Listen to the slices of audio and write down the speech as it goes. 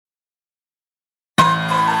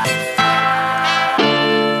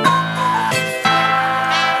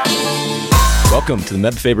Welcome to the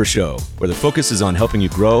Meb Faber Show, where the focus is on helping you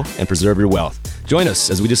grow and preserve your wealth. Join us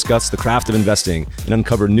as we discuss the craft of investing and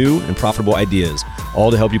uncover new and profitable ideas, all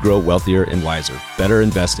to help you grow wealthier and wiser. Better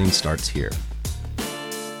investing starts here.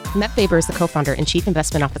 Meb Faber is the co-founder and chief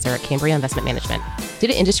investment officer at Cambria Investment Management. Due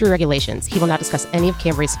to industry regulations, he will not discuss any of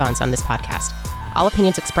Cambria's funds on this podcast. All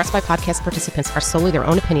opinions expressed by podcast participants are solely their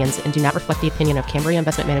own opinions and do not reflect the opinion of Cambria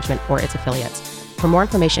Investment Management or its affiliates. For more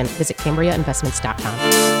information, visit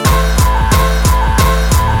CambriaInvestments.com.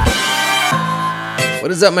 What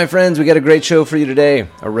is up, my friends? We got a great show for you today.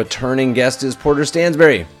 Our returning guest is Porter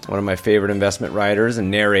Stansberry, one of my favorite investment writers and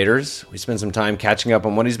narrators. We spent some time catching up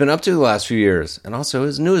on what he's been up to the last few years, and also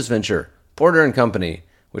his newest venture, Porter & Company,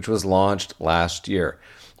 which was launched last year.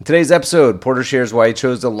 In today's episode, Porter shares why he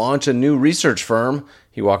chose to launch a new research firm.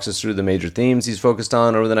 He walks us through the major themes he's focused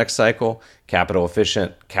on over the next cycle: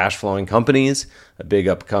 capital-efficient, cash-flowing companies, a big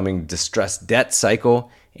upcoming distressed debt cycle,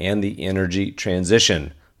 and the energy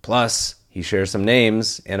transition. Plus, he shares some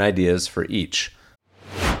names and ideas for each.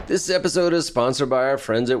 This episode is sponsored by our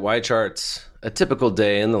friends at YCharts. A typical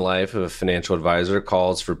day in the life of a financial advisor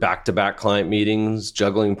calls for back-to-back client meetings,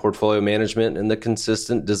 juggling portfolio management, and the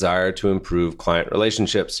consistent desire to improve client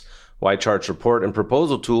relationships. YCharts report and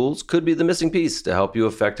proposal tools could be the missing piece to help you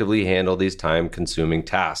effectively handle these time-consuming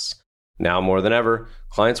tasks. Now more than ever,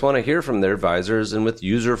 clients want to hear from their advisors, and with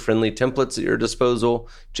user-friendly templates at your disposal,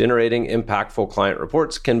 generating impactful client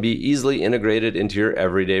reports can be easily integrated into your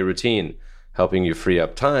everyday routine, helping you free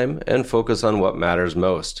up time and focus on what matters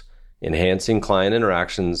most: enhancing client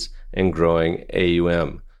interactions and growing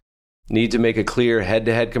AUM. Need to make a clear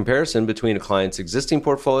head-to-head comparison between a client's existing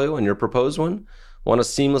portfolio and your proposed one? Want a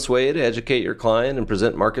seamless way to educate your client and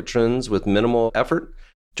present market trends with minimal effort?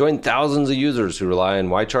 Join thousands of users who rely on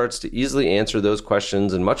YCharts to easily answer those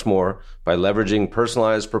questions and much more by leveraging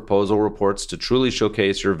personalized proposal reports to truly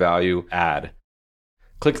showcase your value add.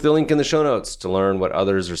 Click the link in the show notes to learn what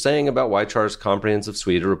others are saying about YChart's comprehensive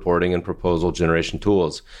suite of reporting and proposal generation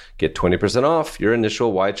tools. Get 20% off your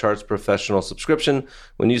initial YCharts professional subscription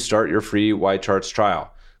when you start your free YCharts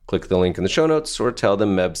trial. Click the link in the show notes or tell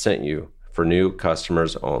them Meb sent you, for new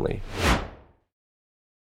customers only.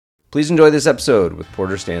 Please enjoy this episode with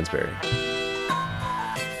Porter Stansberry.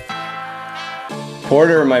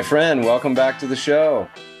 Porter, my friend, welcome back to the show.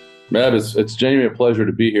 Matt, it's genuinely a pleasure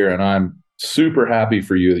to be here, and I'm super happy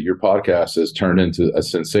for you that your podcast has turned into a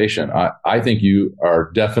sensation. I think you are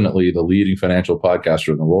definitely the leading financial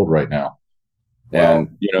podcaster in the world right now. Wow.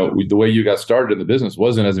 And, the way you got started in the business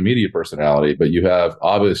wasn't as a media personality, but you have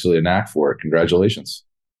obviously a knack for it. Congratulations.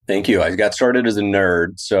 Thank you. I got started as a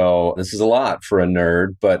nerd, so this is a lot for a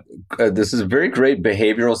nerd, but this is a very great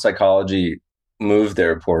behavioral psychology move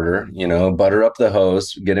there, Porter. Butter up the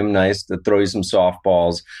host, get him nice to throw you some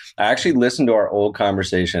softballs. I actually listened to our old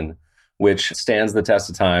conversation, which stands the test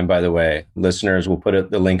of time, by the way. Listeners, will put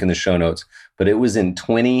the link in the show notes, but it was in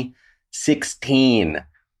 2016.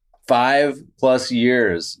 5+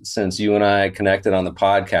 years since you and I connected on the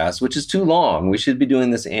podcast, which is too long. We should be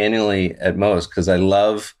doing this annually at most, because I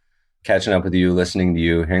love catching up with you, listening to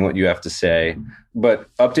you, hearing what you have to say. But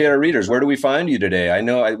update our readers. Where do we find you today?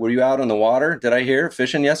 Were you out on the water? Did I hear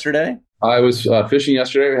fishing yesterday? I was fishing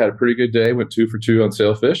yesterday. We had a pretty good day. Went 2 for 2 on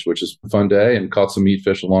sailfish, which is a fun day, and caught some meat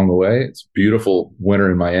fish along the way. It's beautiful winter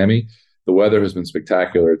in Miami. The weather has been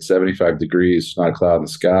spectacular. It's 75 degrees, not a cloud in the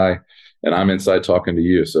sky. And I'm inside talking to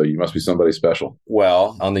you, so you must be somebody special.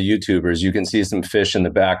 Well, on the YouTubers, you can see some fish in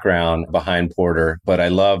the background behind Porter, but I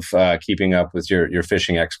love keeping up with your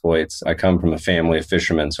fishing exploits. I come from a family of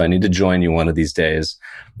fishermen, so I need to join you one of these days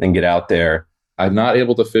and get out there. I'm not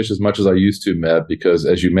able to fish as much as I used to, Meb, because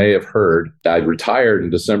as you may have heard, I retired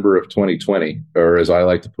in December of 2020, or as I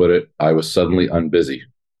like to put it, I was suddenly unbusy.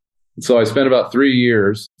 So I spent about 3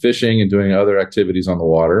 years fishing and doing other activities on the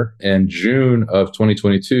water. In June of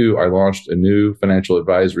 2022, I launched a new financial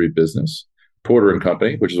advisory business, Porter &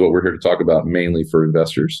 Company, which is what we're here to talk about mainly for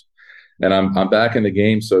investors. And I'm back in the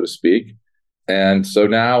game, so to speak. And so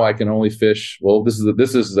now I can only fish. Well, this is the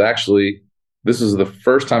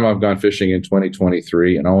first time I've gone fishing in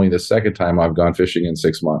 2023, and only the second time I've gone fishing in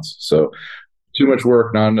 6 months. So too much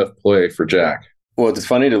work, not enough play for Jack. Well, it's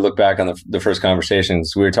funny to look back on the first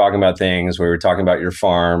conversations. We were talking about things. We were talking about your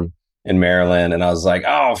farm in Maryland. And I was like,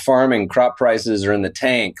 oh, farming, crop prices are in the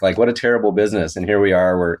tank. Like, what a terrible business. And here we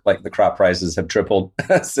are where like the crop prices have tripled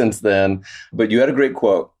since then. But you had a great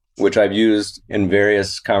quote, which I've used in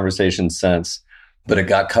various conversations since, but it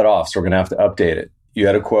got cut off. So we're going to have to update it. You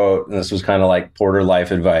had a quote, and this was kind of like Porter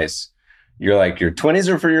life advice. You're like, your 20s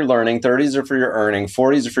are for your learning, 30s are for your earning,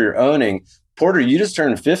 40s are for your owning. Porter, you just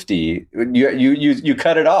turned 50. You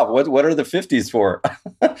cut it off. What are the 50s for?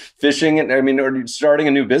 Fishing, or starting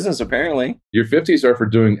a new business, apparently. Your 50s are for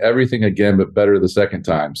doing everything again, but better the second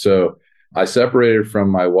time. So I separated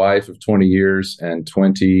from my wife of 20 years in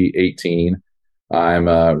 2018. I'm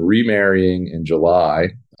remarrying in July.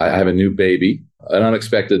 I have a new baby, an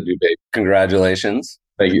unexpected new baby. Congratulations.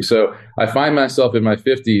 Thank you. So I find myself in my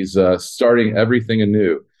 50s starting everything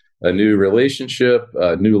anew. A new relationship,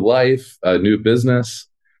 a new life, a new business.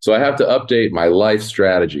 So I have to update my life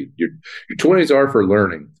strategy. Your 20s are for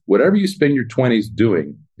learning. Whatever you spend your 20s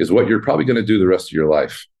doing is what you're probably going to do the rest of your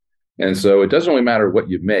life. And so it doesn't really matter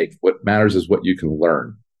what you make. What matters is what you can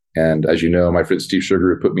learn. And as you know, my friend Steve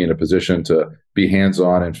Sugar put me in a position to be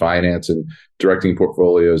hands-on in finance and directing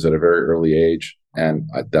portfolios at a very early age. And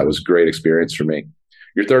that was a great experience for me.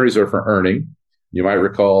 Your 30s are for earning. You might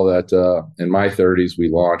recall that in my 30s, we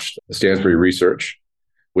launched Stansberry Research,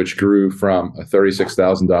 which grew from a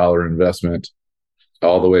 $36,000 investment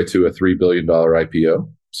all the way to a $3 billion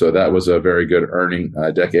IPO. So that was a very good earning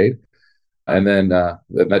decade. And then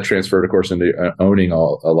that transferred, of course, into owning a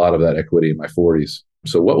lot of that equity in my 40s.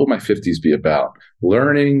 So what will my 50s be about?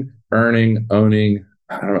 Learning, earning, owning,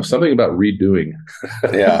 I don't know, something about redoing.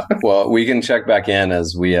 Yeah. Well, we can check back in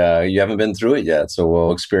as you haven't been through it yet. So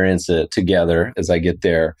we'll experience it together as I get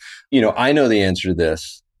there. I know the answer to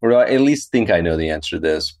this, or I at least think I know the answer to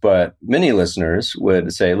this, but many listeners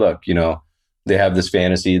would say, look, they have this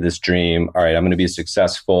fantasy, this dream. All right, I'm going to be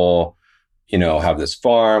successful, have this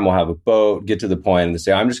farm, we'll have a boat, get to the point and they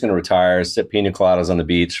say, I'm just going to retire, sip pina coladas on the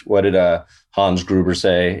beach. What did Hans Gruber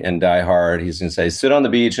say in Die Hard? He's going to say, sit on the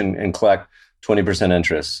beach and collect 20%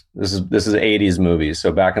 interest. This is 80s movies.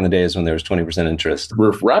 So back in the days when there was 20% interest.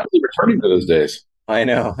 We're rapidly returning to those days. I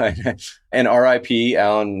know. And R.I.P.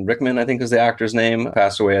 Alan Rickman, I think is the actor's name,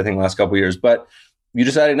 passed away, I think, last couple of years. But you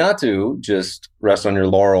decided not to just rest on your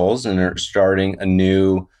laurels and are starting a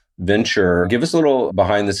new venture. Give us a little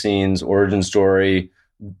behind the scenes origin story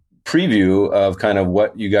preview of kind of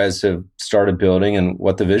what you guys have started building and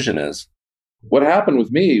what the vision is. What happened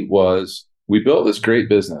with me was we built this great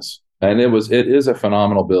business. And it is a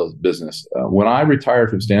phenomenal business. When I retired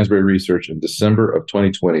from Stansberry Research in December of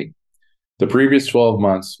 2020, the previous 12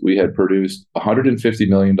 months, we had produced $150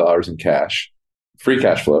 million in cash, free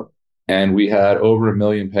cash flow, and we had over 1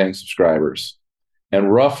 million paying subscribers.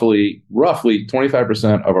 And roughly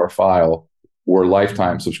 25% of our file were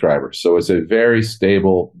lifetime subscribers. So it's a very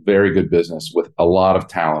stable, very good business with a lot of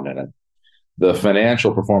talent in it. The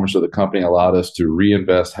financial performance of the company allowed us to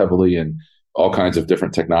reinvest heavily in all kinds of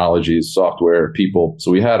different technologies, software, people.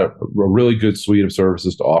 So we had a really good suite of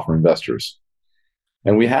services to offer investors.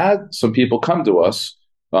 And we had some people come to us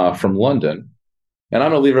from London. And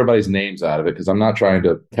I'm going to leave everybody's names out of it because I'm not trying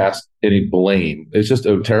to cast any blame. It's just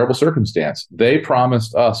a terrible circumstance. They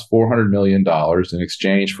promised us $400 million in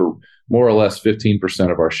exchange for more or less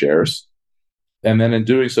 15% of our shares. And then in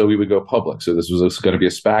doing so, we would go public. So this was going to be a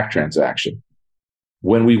SPAC transaction.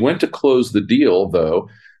 When we went to close the deal, though,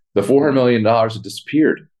 the $400 million had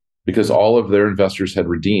disappeared because all of their investors had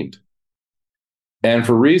redeemed. And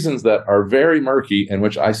for reasons that are very murky and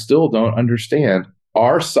which I still don't understand,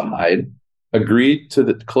 our side agreed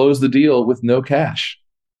to close the deal with no cash.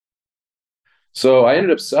 So I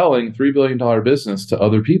ended up selling a $3 billion business to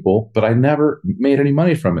other people, but I never made any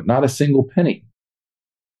money from it, not a single penny.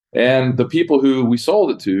 And the people who we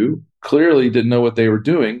sold it to clearly didn't know what they were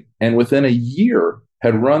doing, and within a year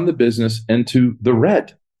had run the business into the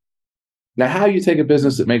red. Now, how you take a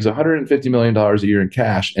business that makes $150 million a year in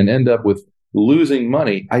cash and end up with losing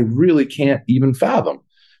money, I really can't even fathom.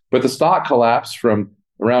 But the stock collapsed from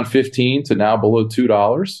around 15 to now below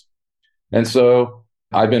 $2. And so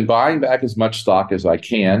I've been buying back as much stock as I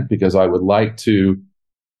can because I would like to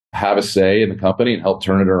have a say in the company and help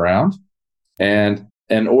turn it around. And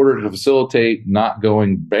in order to facilitate not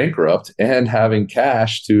going bankrupt and having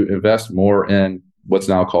cash to invest more in what's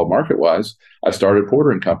now called MarketWise, I started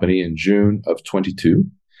Porter & Company in June of 22.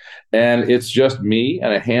 And it's just me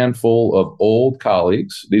and a handful of old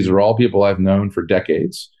colleagues. These are all people I've known for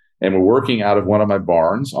decades. And we're working out of one of my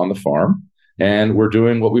barns on the farm. And we're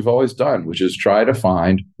doing what we've always done, which is try to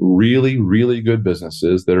find really, really good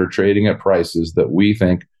businesses that are trading at prices that we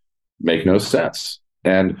think make no sense.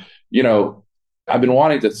 And, I've been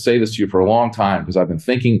wanting to say this to you for a long time because I've been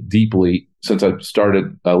thinking deeply since I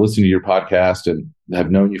started listening to your podcast and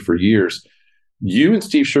have known you for years. You and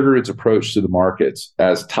Steve Sugarwood's approach to the markets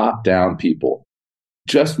as top-down people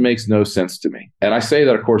just makes no sense to me. And I say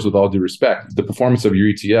that, of course, with all due respect. The performance of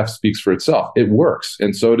your ETF speaks for itself. It works.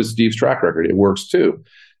 And so does Steve's track record. It works too.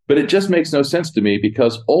 But it just makes no sense to me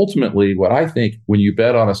because ultimately what I think when you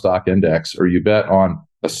bet on a stock index or you bet on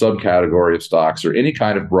a subcategory of stocks or any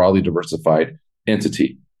kind of broadly diversified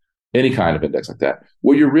entity, any kind of index like that,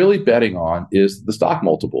 what you're really betting on is the stock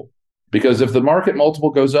multiple. Because if the market multiple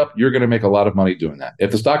goes up, you're going to make a lot of money doing that.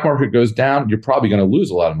 If the stock market goes down, you're probably going to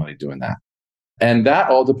lose a lot of money doing that. And that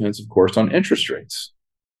all depends, of course, on interest rates.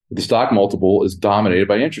 The stock multiple is dominated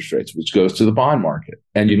by interest rates, which goes to the bond market.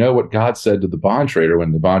 And you know what God said to the bond trader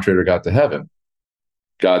when the bond trader got to heaven?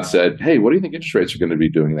 God said, hey, what do you think interest rates are going to be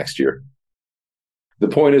doing next year? The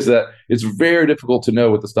point is that it's very difficult to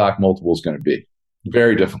know what the stock multiple is going to be.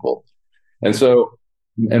 Very difficult. And so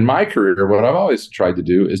in my career, what I've always tried to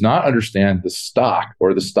do is not understand the stock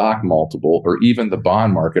or the stock multiple or even the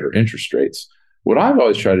bond market or interest rates. What I've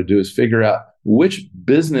always tried to do is figure out which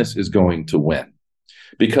business is going to win.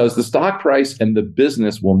 Because the stock price and the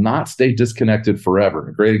business will not stay disconnected forever.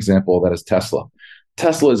 A great example of that is Tesla.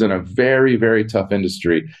 Tesla is in a very, very tough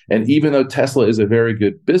industry. And even though Tesla is a very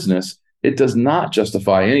good business, it does not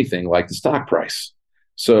justify anything like the stock price.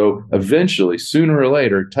 So eventually, sooner or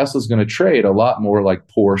later, Tesla's going to trade a lot more like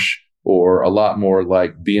Porsche or a lot more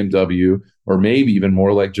like BMW or maybe even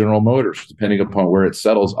more like General Motors, depending upon where it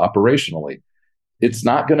settles operationally. It's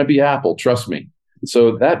not going to be Apple, trust me.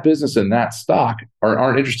 So that business and that stock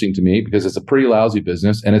aren't interesting to me because it's a pretty lousy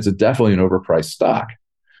business and it's definitely an overpriced stock.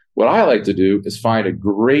 What I like to do is find a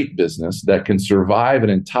great business that can survive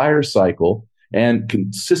an entire cycle and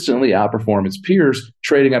consistently outperform its peers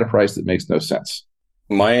trading at a price that makes no sense.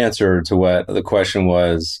 My answer to what the question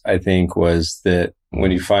was, I think, was that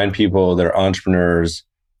when you find people that are entrepreneurs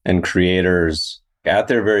and creators, at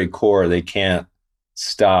their very core, they can't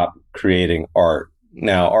stop creating art.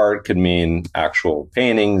 Now, art could mean actual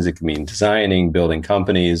paintings. It could mean designing, building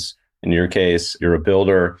companies. In your case, you're a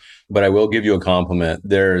builder. But I will give you a compliment.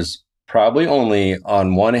 There's probably only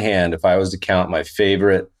on one hand, if I was to count my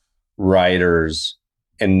favorite writers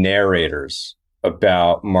and narrators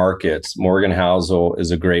about markets, Morgan Housel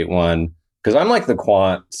is a great one because I'm like the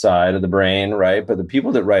quant side of the brain, right? But the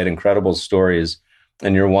people that write incredible stories,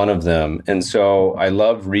 and you're one of them. And so I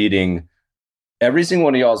love reading every single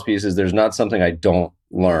one of y'all's pieces. There's not something I don't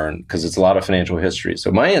learn because it's a lot of financial history.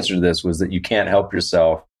 So my answer to this was that you can't help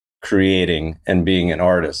yourself creating and being an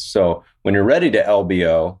artist. So when you're ready to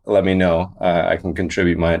LBO, let me know. I can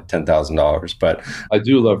contribute my $10,000. But I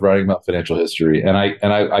do love writing about financial history, and I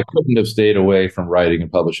couldn't have stayed away from writing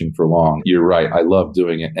and publishing for long. You're right. I love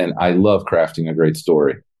doing it, and I love crafting a great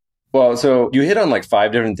story. Well, so you hit on like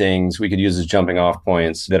 5 different things we could use as jumping off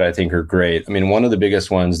points that I think are great. I mean, one of the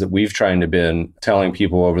biggest ones that we've tried to been telling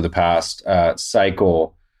people over the past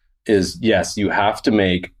cycle is, yes, you have to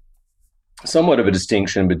make somewhat of a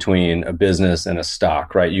distinction between a business and a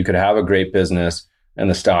stock, right? You could have a great business and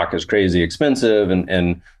the stock is crazy expensive.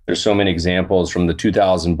 And there's so many examples from the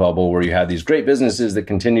 2000 bubble where you had these great businesses that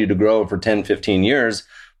continued to grow for 10, 15 years,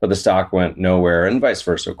 but the stock went nowhere and vice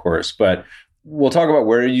versa, of course. But we'll talk about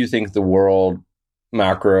where you think the world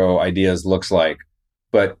macro ideas looks like.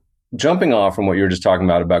 But jumping off from what you were just talking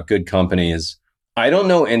about good companies, I don't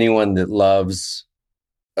know anyone that loves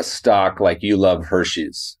a stock like you love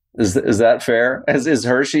Hershey's. Is that fair? Is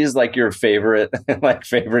Hershey's like your favorite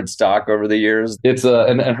favorite stock over the years? It's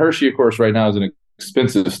and Hershey, of course, right now is an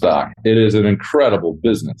expensive stock. It is an incredible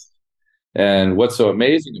business. And what's so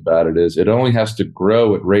amazing about it is it only has to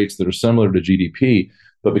grow at rates that are similar to GDP,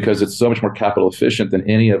 but because it's so much more capital efficient than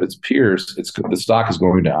any of its peers, the stock is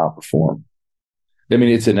going to outperform. I mean,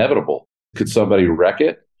 it's inevitable. Could somebody wreck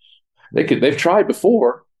it? They've tried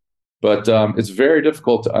before. But it's very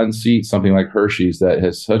difficult to unseat something like Hershey's that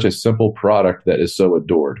has such a simple product that is so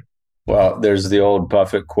adored. Well, there's the old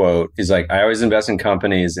Buffett quote. He's like, I always invest in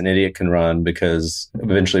companies an idiot can run because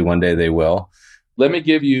eventually one day they will. Let me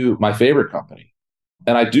give you my favorite company.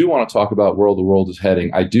 And I do want to talk about where the world is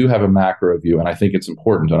heading. I do have a macro view, and I think it's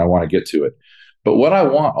important, and I want to get to it. But what I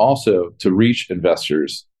want also to reach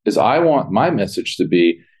investors is I want my message to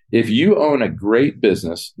be, if you own a great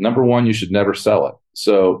business, number one, you should never sell it.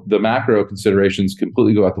 So the macro considerations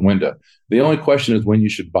completely go out the window. The only question is when you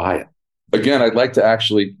should buy it. Again, I'd like to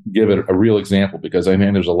actually give it a real example because I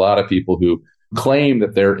mean, there's a lot of people who claim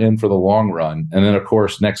that they're in for the long run. And then, of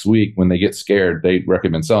course, next week when they get scared, they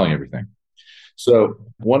recommend selling everything. So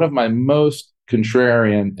one of my most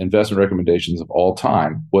contrarian investment recommendations of all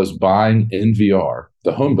time was buying NVR,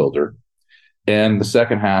 the home builder, in the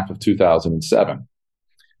second half of 2007.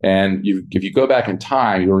 And if you go back in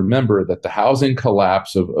time, you'll remember that the housing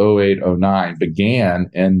collapse of 08, 09 began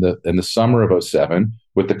in the summer of 07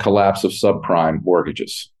 with the collapse of subprime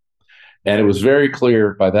mortgages. And it was very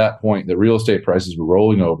clear by that point that real estate prices were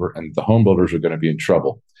rolling over and the home builders were going to be in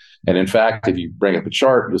trouble. And in fact, if you bring up a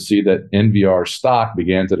chart, you'll see that NVR stock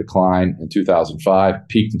began to decline in 2005,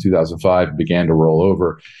 peaked in 2005, began to roll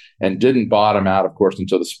over, and didn't bottom out, of course,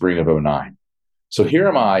 until the spring of '09. So here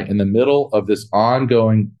am I in the middle of this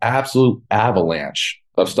ongoing absolute avalanche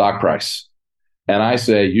of stock price. And I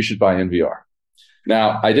say, you should buy NVR.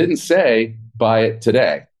 Now, I didn't say buy it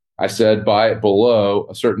today. I said buy it below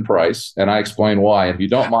a certain price, and I explain why. If you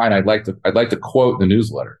don't mind, I'd like to quote the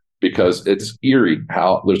newsletter because it's eerie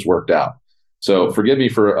how this worked out. So forgive me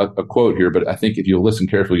for a quote here, but I think if you listen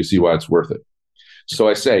carefully, you see why it's worth it. So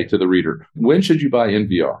I say to the reader, when should you buy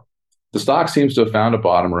NVR? The stock seems to have found a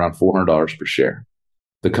bottom around $400 per share.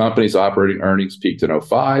 The company's operating earnings peaked in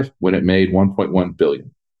 '05 when it made $1.1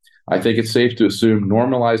 billion. I think it's safe to assume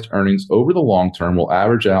normalized earnings over the long term will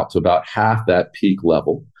average out to about half that peak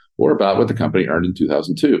level, or about what the company earned in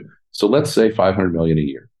 2002. So let's say $500 million a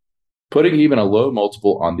year. Putting even a low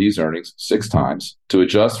multiple on these earnings 6 times to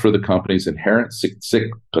adjust for the company's inherent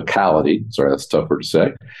cyclicality, sorry, that's a tough word to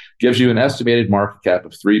say, gives you an estimated market cap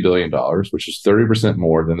of $3 billion, which is 30%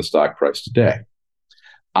 more than the stock price today.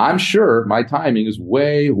 I'm sure my timing is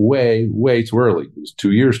way, way, way too early. It was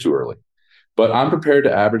 2 years too early. But I'm prepared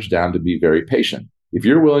to average down to be very patient. If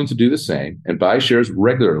you're willing to do the same and buy shares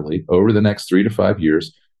regularly over the next 3 to 5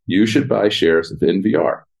 years, you should buy shares of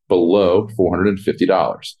NVR below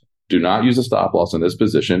 $450. Do not use a stop loss in this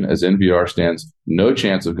position, as NVR stands no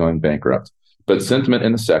chance of going bankrupt, but sentiment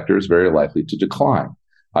in the sector is very likely to decline.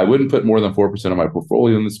 I wouldn't put more than 4% of my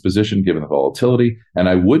portfolio in this position given the volatility, and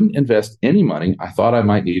I wouldn't invest any money I thought I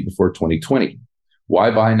might need before 2020. Why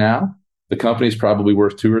buy now? The company is probably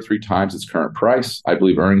worth 2 or 3 times its current price. I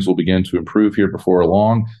believe earnings will begin to improve here before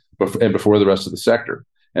long and before the rest of the sector.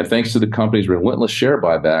 And thanks to the company's relentless share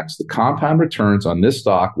buybacks, the compound returns on this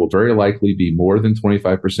stock will very likely be more than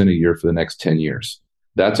 25% a year for the next 10 years.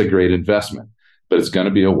 That's a great investment, but it's going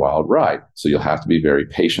to be a wild ride. So you'll have to be very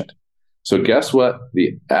patient. So guess what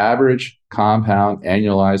the average compound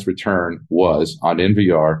annualized return was on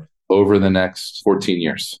NVR over the next 14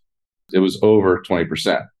 years? It was over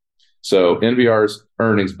 20%. So NVR's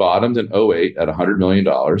earnings bottomed in '08 at $100 million,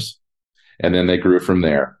 and then they grew from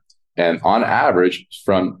there. And on average,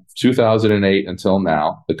 from 2008 until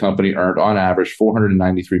now, the company earned on average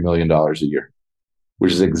 $493 million a year,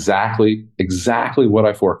 which is exactly what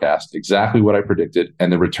I forecast, exactly what I predicted,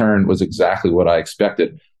 and the return was exactly what I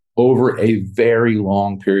expected over a very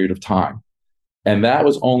long period of time. And that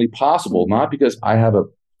was only possible not because I have a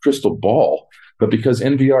crystal ball, but because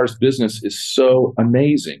NVR's business is so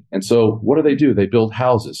amazing. And so what do? They build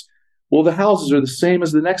houses. Well, the houses are the same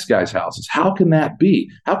as the next guy's houses. How can that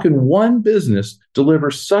be? How can one business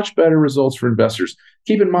deliver such better results for investors?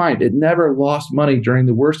 Keep in mind, it never lost money during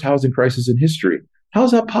the worst housing crisis in history. How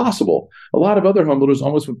is that possible? A lot of other home builders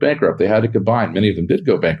almost went bankrupt. They had to combine. Many of them did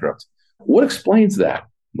go bankrupt. What explains that?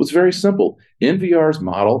 Well, it's very simple. NVR's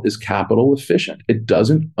model is capital efficient. It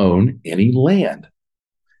doesn't own any land.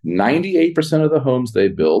 98% of the homes they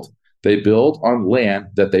build on land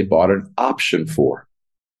that they bought an option for.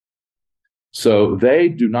 So they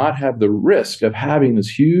do not have the risk of having this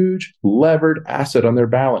huge levered asset on their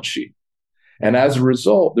balance sheet. And as a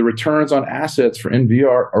result, the returns on assets for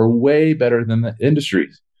NVR are way better than the industry.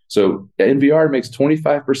 So NVR makes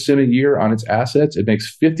 25% a year on its assets. It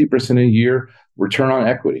makes 50% a year return on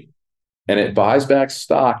equity. And it buys back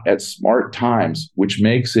stock at smart times, which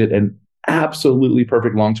makes it an absolutely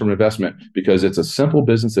perfect long-term investment because it's a simple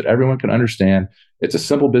business that everyone can understand. It's a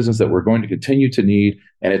simple business that we're going to continue to need,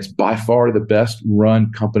 and it's by far the best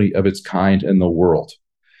run company of its kind in the world.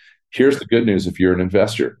 Here's the good news if you're an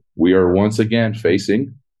investor. We are once again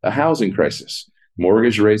facing a housing crisis.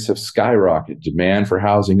 Mortgage rates have skyrocketed. Demand for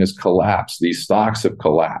housing has collapsed. These stocks have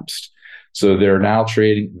collapsed. So they're now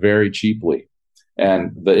trading very cheaply.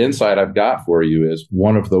 And the insight I've got for you is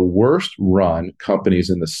one of the worst run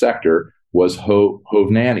companies in the sector was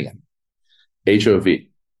Hovnanian, HOV.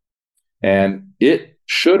 And it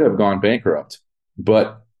should have gone bankrupt,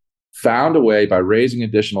 but found a way by raising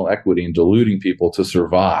additional equity and diluting people to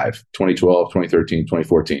survive 2012, 2013,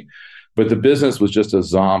 2014. But the business was just a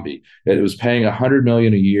zombie. It was paying $100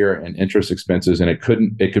 million a year in interest expenses, and it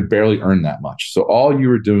could barely earn that much. So all you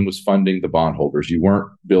were doing was funding the bondholders. You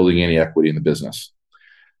weren't building any equity in the business.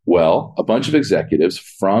 Well, a bunch of executives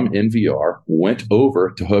from NVR went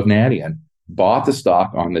over to Hovnanian, bought the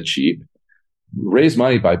stock on the cheap, raised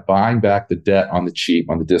money by buying back the debt on the cheap,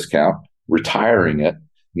 on the discount, retiring it.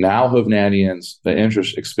 Now Hovnanian's the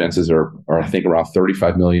interest expenses are I think around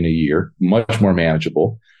 $35 million a year, much more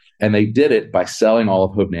manageable. And they did it by selling all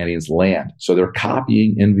of Hovnanian's land. So they're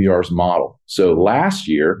copying NVR's model. So last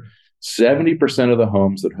year, 70% of the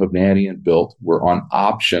homes that Hovnanian built were on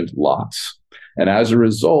optioned lots. And as a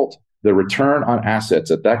result, the return on assets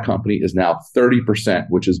at that company is now 30%,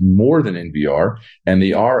 which is more than NVR. And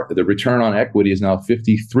the return on equity is now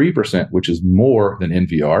 53%, which is more than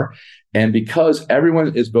NVR. And because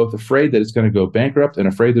everyone is both afraid that it's going to go bankrupt and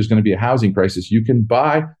afraid there's going to be a housing crisis, you can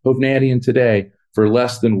buy Hovnanian today for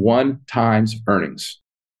less than 1 times earnings.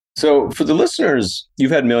 So for the listeners,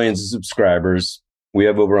 you've had millions of subscribers. We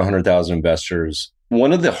have over 100,000 investors.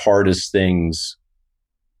 One of the hardest things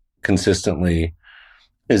consistently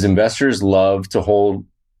is investors love to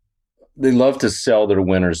sell their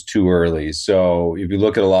winners too early. So if you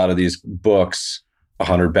look at a lot of these books,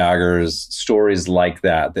 100 baggers, stories like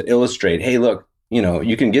that illustrate, hey, look,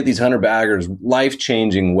 you can get these 100 baggers,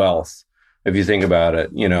 life-changing wealth. If you think about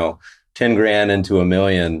it, 10 grand into $1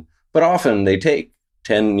 million, but often they take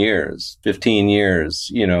 10 years, 15 years,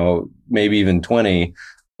 maybe even 20,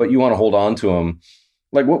 but you want to hold on to them.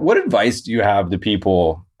 Like what advice do you have to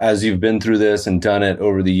people as you've been through this and done it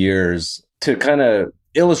over the years to kind of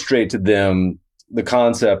illustrate to them the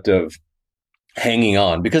concept of hanging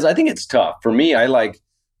on? Because I think it's tough. For me, I like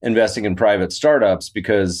investing in private startups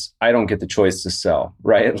because I don't get the choice to sell,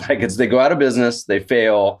 right? Like they go out of business, they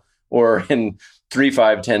fail, or in 3,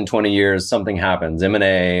 5, 10, 20 years, something happens,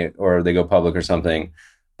 M&A, or they go public or something.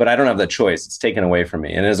 But I don't have that choice. It's taken away from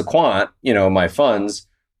me. And as a quant, my funds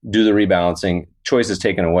do the rebalancing. Choice is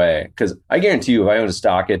taken away. Because I guarantee you, if I own a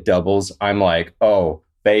stock, it doubles. I'm like, oh,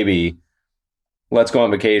 baby, let's go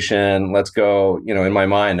on vacation. Let's go, in my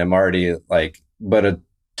mind, I'm already like, but a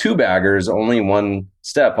 2-bagger is only one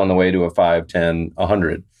step on the way to a 5, 10,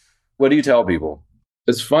 100. What do you tell people?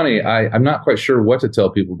 It's funny. I'm not quite sure what to tell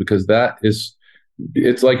people because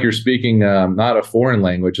it's like you're speaking not a foreign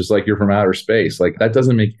language. It's like you're from outer space. Like that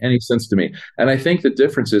doesn't make any sense to me. And I think the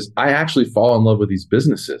difference is I actually fall in love with these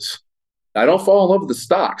businesses. I don't fall in love with the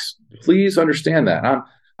stocks. Please understand that.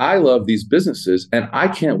 I love these businesses and I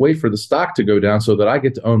can't wait for the stock to go down so that I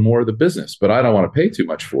get to own more of the business, but I don't want to pay too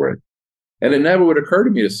much for it. And it never would occur to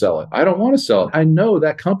me to sell it. I don't want to sell it. I know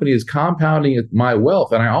that company is compounding my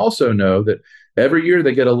wealth. And I also know that every year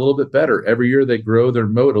they get a little bit better. Every year they grow their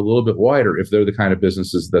moat a little bit wider if they're the kind of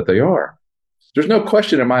businesses that they are. There's no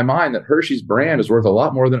question in my mind that Hershey's brand is worth a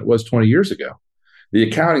lot more than it was 20 years ago. The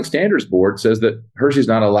Accounting Standards Board says that Hershey's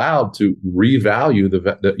not allowed to revalue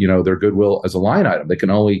their goodwill as a line item. They can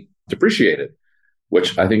only depreciate it,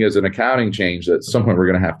 which I think is an accounting change that someone we're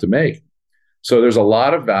going to have to make. So there's a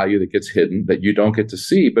lot of value that gets hidden that you don't get to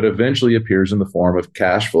see, but eventually appears in the form of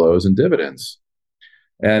cash flows and dividends.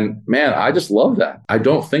 And man, I just love that. I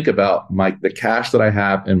don't think about the cash that I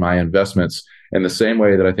have in my investments in the same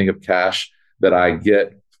way that I think of cash that I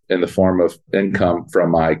get in the form of income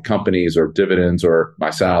from my companies or dividends or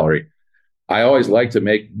my salary. I always like to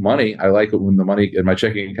make money. I like it when the money in my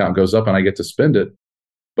checking account goes up and I get to spend it.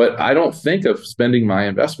 But I don't think of spending my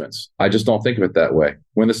investments. I just don't think of it that way.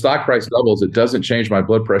 When the stock price doubles, it doesn't change my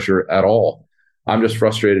blood pressure at all. I'm just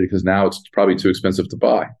frustrated because now it's probably too expensive to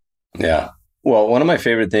buy. Yeah. Well, one of my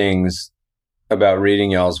favorite things about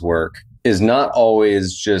reading y'all's work is not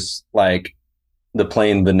always just like the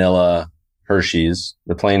plain vanilla Hershey's,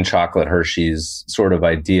 the plain chocolate Hershey's sort of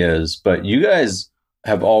ideas, but you guys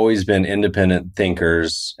have always been independent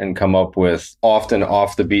thinkers and come up with often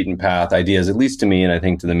off the beaten path ideas, at least to me, and I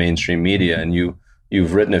think to the mainstream media. And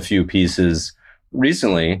you've written a few pieces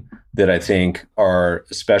recently that I think are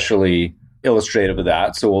especially illustrative of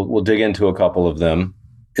that. So we'll dig into a couple of them.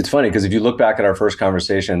 It's funny because if you look back at our first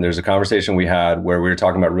conversation, there's a conversation we had where we were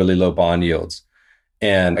talking about really low bond yields.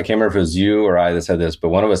 And I can't remember if it was you or I that said this, but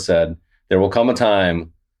one of us said, there will come a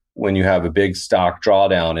time when you have a big stock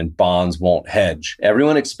drawdown and bonds won't hedge.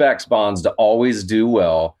 Everyone expects bonds to always do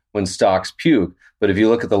well when stocks puke. But if you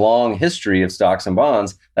look at the long history of stocks and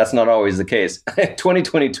bonds, that's not always the case.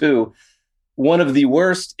 2022, one of the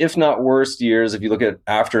worst, if not worst years, if you look at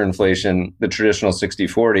after inflation, the traditional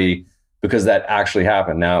 60-40, because that actually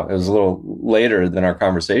happened. Now, it was a little later than our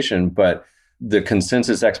conversation, but the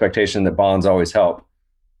consensus expectation that bonds always help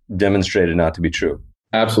demonstrated not to be true.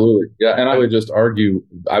 Absolutely. Yeah. And I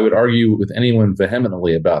would argue with anyone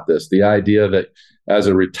vehemently about this. The idea that as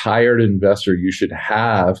a retired investor, you should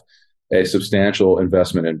have a substantial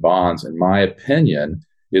investment in bonds, in my opinion,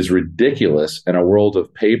 is ridiculous in a world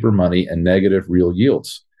of paper money and negative real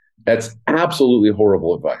yields. That's absolutely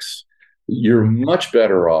horrible advice. You're much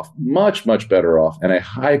better off in a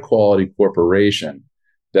high quality corporation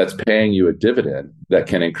that's paying you a dividend that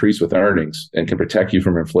can increase with earnings and can protect you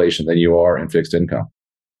from inflation than you are in fixed income.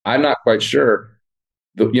 I'm not quite sure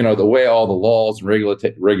the way all the laws and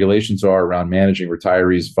regulations are around managing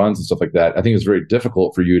retirees' funds and stuff like that, I think it's very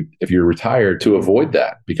difficult for you, if you're retired, to avoid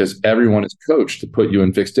that because everyone is coached to put you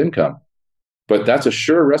in fixed income. But that's a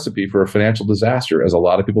sure recipe for a financial disaster, as a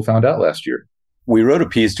lot of people found out last year. We wrote a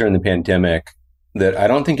piece during the pandemic that I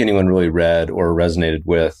don't think anyone really read or resonated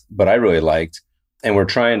with, but I really liked. And we're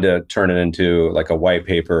trying to turn it into like a white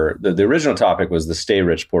paper. The original topic was the Stay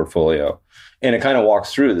Rich portfolio. And it kind of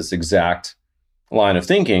walks through this exact line of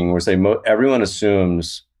thinking where everyone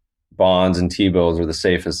assumes bonds and T-bills are the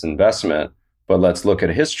safest investment, but let's look at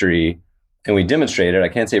history. And we demonstrated, I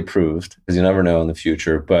can't say proved, because you never know in the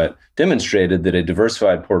future, but demonstrated that a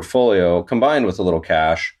diversified portfolio combined with a little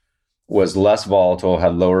cash was less volatile,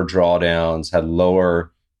 had lower drawdowns, had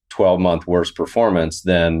lower 12-month worse performance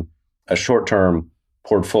than a short-term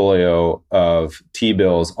portfolio of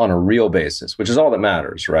T-bills on a real basis, which is all that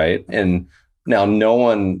matters, right? And now no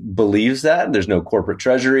one believes that. There's no corporate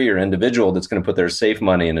treasury or individual that's going to put their safe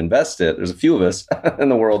money and invest it. There's a few of us in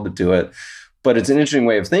the world that do it. But it's an interesting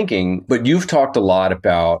way of thinking. But you've talked a lot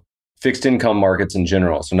about fixed income markets in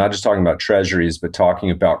general. So not just talking about treasuries, but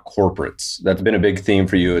talking about corporates. That's been a big theme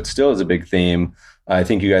for you. It still is a big theme. I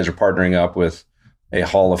think you guys are partnering up with a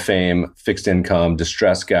Hall of Fame fixed income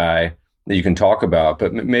distress guy that you can talk about.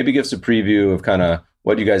 But maybe give us a preview of kind of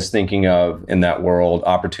what you guys thinking of in that world,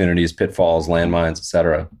 opportunities, pitfalls, landmines, et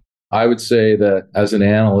cetera. I would say that as an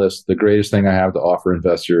analyst, the greatest thing I have to offer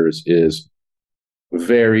investors is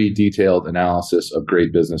very detailed analysis of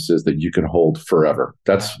great businesses that you can hold forever.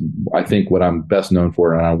 That's, I think, what I'm best known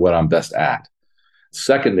for and what I'm best at.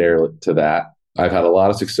 Secondary to that, I've had a lot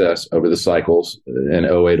of success over the cycles in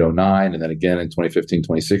 08, 09, and then again in 2015,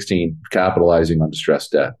 2016, capitalizing on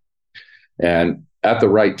distressed debt. And at the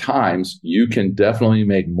right times, you can definitely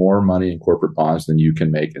make more money in corporate bonds than you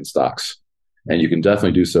can make in stocks. And you can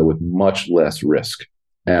definitely do so with much less risk.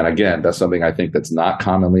 And again, that's something I think that's not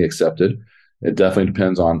commonly accepted. It definitely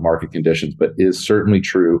depends on market conditions, but is certainly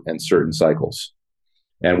true in certain cycles.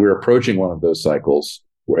 And we're approaching one of those cycles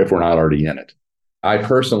if we're not already in it. I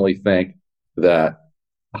personally think that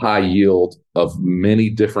high yield of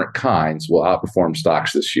many different kinds will outperform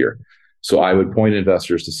stocks this year. So I would point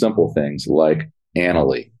investors to simple things like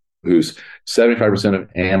Annaly, whose 75%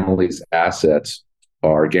 of Annaly's assets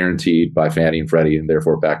are guaranteed by Fannie and Freddie and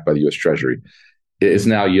therefore backed by the U.S. Treasury. It is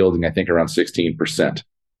now yielding, I think, around 16%.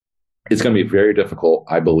 It's going to be very difficult,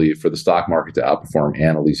 I believe, for the stock market to outperform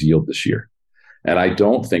Annaly's yield this year. And I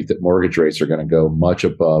don't think that mortgage rates are going to go much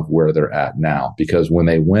above where they're at now, because when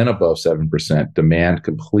they went above 7%, demand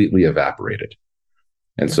completely evaporated.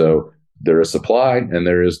 And so there is supply and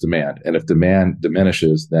there is demand. And if demand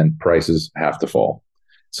diminishes, then prices have to fall.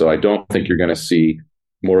 So I don't think you're going to see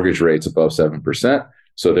mortgage rates above 7%.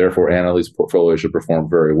 So therefore, Annaly's portfolio should perform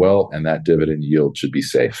very well, and that dividend yield should be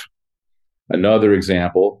safe. Another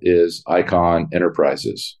example is Icahn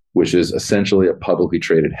Enterprises, which is essentially a publicly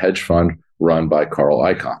traded hedge fund run by Carl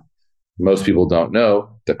Icahn. Most people don't know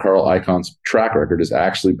that Carl Icahn's track record is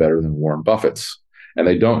actually better than Warren Buffett's. And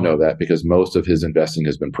they don't know that because most of his investing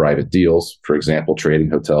has been private deals, for example, trading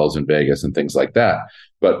hotels in Vegas and things like that.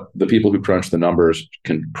 But the people who crunch the numbers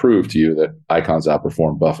can prove to you that Icahn's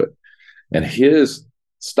outperformed Buffett. And his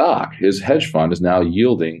stock, his hedge fund, is now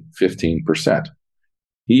yielding 15%.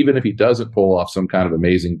 Even if he doesn't pull off some kind of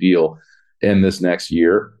amazing deal in this next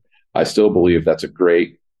year, I still believe that's a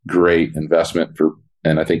great investment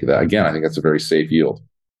and I think that's a very safe yield.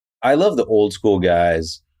 I love the old school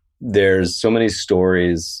guys. There's so many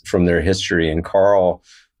stories from their history, and Carl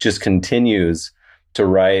just continues to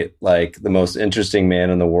write like the most interesting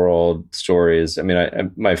man in the world stories. I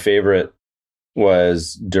mean, my favorite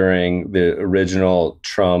was during the original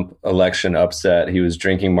Trump election upset. He was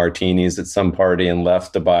drinking martinis at some party and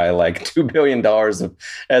left to buy like $2 billion of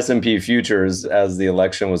S&P futures as the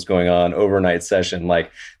election was going on, overnight session.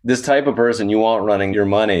 Like this type of person you want running your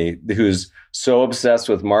money, who's so obsessed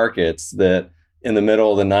with markets that in the middle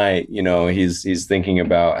of the night, he's thinking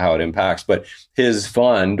about how it impacts. But his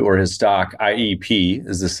fund or his stock, IEP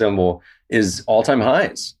is the symbol, is all-time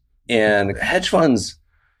highs. And hedge funds,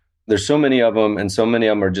 there's so many of them, and so many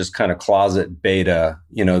of them are just kind of closet beta.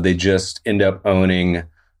 They just end up owning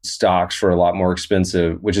stocks for a lot more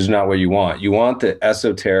expensive, which is not what you want. You want the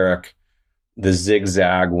esoteric, the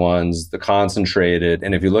zigzag ones, the concentrated.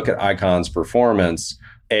 And if you look at Icahn's performance,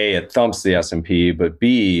 A, it thumps the S&P, but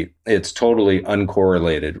B, it's totally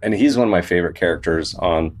uncorrelated. And he's one of my favorite characters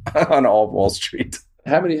on all Wall Street.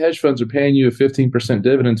 How many hedge funds are paying you a 15%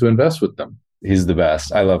 dividend to invest with them? He's the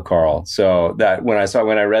best. I love Carl. So that when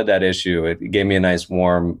I read that issue, it gave me a nice,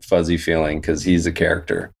 warm, fuzzy feeling because he's a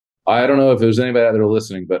character. I don't know if there's anybody out there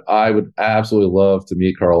listening, but I would absolutely love to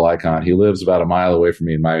meet Carl Icahn. He lives about a mile away from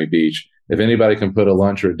me in Miami Beach. If anybody can put a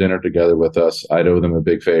lunch or a dinner together with us, I'd owe them a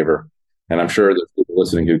big favor. And I'm sure there's people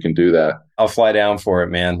listening who can do that. I'll fly down for it,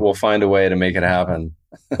 man. We'll find a way to make it happen.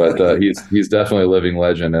 But he's definitely a living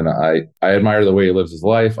legend. And I admire the way he lives his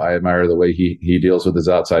life. I admire the way he deals with his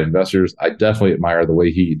outside investors. I definitely admire the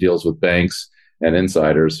way he deals with banks and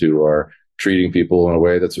insiders who are treating people in a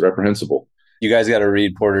way that's reprehensible. You guys got to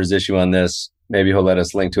read Porter's issue on this. Maybe he'll let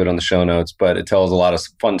us link to it on the show notes, but it tells a lot of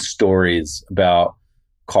fun stories about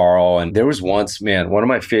Carl. And there was once, man, one of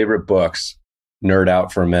my favorite books, nerd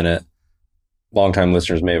out for a minute. Longtime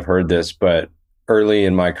listeners may have heard this, but early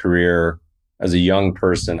in my career as a young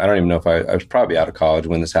person, I don't even know if I was probably out of college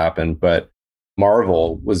when this happened, but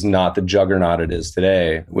Marvel was not the juggernaut it is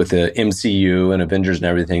today with the MCU and Avengers and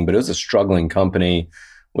everything, but it was a struggling company,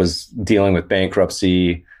 was dealing with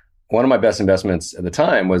bankruptcy. One of my best investments at the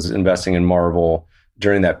time was investing in Marvel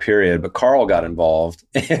during that period, but Carl got involved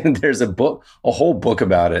and there's a whole book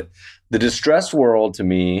about it. The distressed world to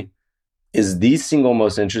me is the single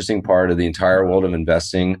most interesting part of the entire world of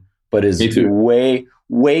investing, but is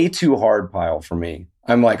way too hard pile for me.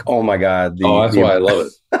 I'm like, oh my God. That's why I love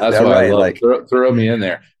it. That's why I love it. Throw me in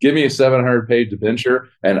there. Give me a 700-page debenture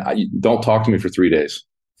and don't talk to me for 3 days.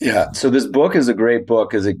 Yeah. So this book is a great book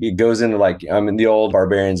because it goes into like, I'm in the old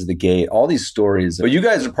Barbarians of the Gate, all these stories. But you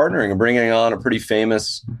guys are partnering and bringing on a pretty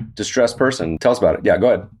famous distressed person. Tell us about it. Yeah, go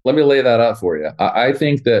ahead. Let me lay that out for you. I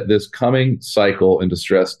think that this coming cycle in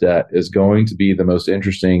distressed debt is going to be the most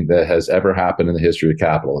interesting that has ever happened in the history of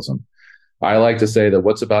capitalism. I like to say that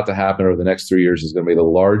what's about to happen over the next 3 years is going to be the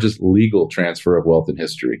largest legal transfer of wealth in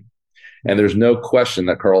history. And there's no question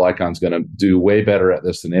that Carl Icahn's going to do way better at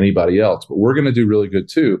this than anybody else. But we're going to do really good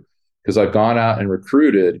too, because I've gone out and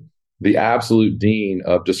recruited the absolute dean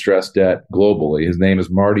of distressed debt globally. His name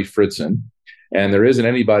is Marty Fritzen. And there isn't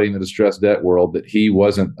anybody in the distressed debt world that he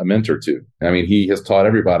wasn't a mentor to. I mean, he has taught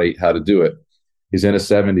everybody how to do it. He's in his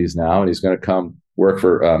 70s now, and he's going to come work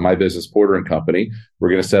for my business, Porter and Company. We're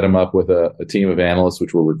going to set him up with a team of analysts,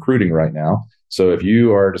 which we're recruiting right now. So if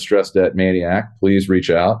you are a distressed debt maniac, please reach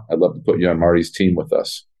out. I'd love to put you on Marty's team with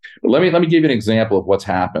us. But let me give you an example of what's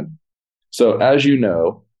happened. So as you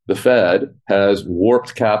know, the Fed has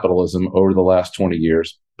warped capitalism over the last 20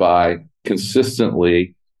 years by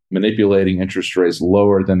consistently manipulating interest rates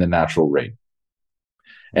lower than the natural rate.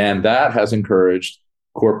 And that has encouraged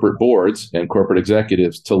corporate boards and corporate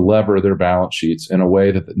executives to lever their balance sheets in a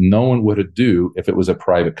way that no one would do if it was a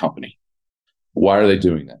private company. Why are they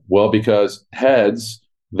doing that? Well, because heads,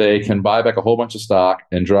 they can buy back a whole bunch of stock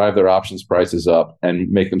and drive their options prices up and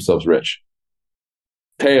make themselves rich.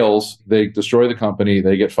 Tails, they destroy the company,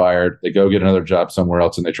 they get fired, they go get another job somewhere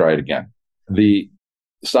else, and they try it again. The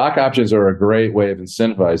stock options are a great way of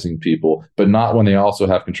incentivizing people, but not when they also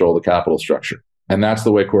have control of the capital structure. And that's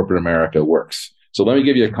the way corporate America works. So let me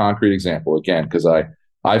give you a concrete example again, because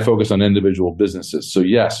I focus on individual businesses. So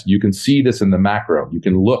yes, you can see this in the macro. You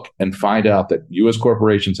can look and find out that U.S.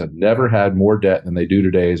 corporations have never had more debt than they do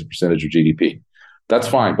today as a percentage of GDP. That's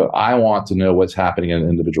fine, but I want to know what's happening at an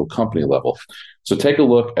individual company level. So take a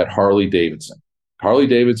look at Harley Davidson. Harley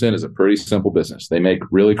Davidson is a pretty simple business. They make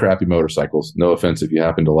really crappy motorcycles. No offense if you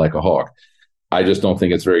happen to like a hog. I just don't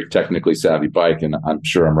think it's a very technically savvy bike, and I'm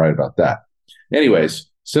sure I'm right about that. Anyways,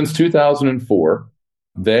 since 2004,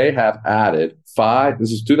 they have added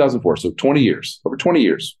this is 2004, so 20 years, over 20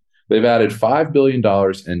 years, they've added $5 billion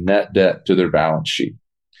in net debt to their balance sheet.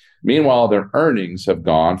 Meanwhile, their earnings have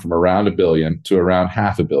gone from around $1 billion to around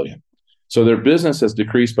 $500 million. So their business has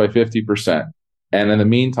decreased by 50%. And in the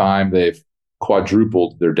meantime, they've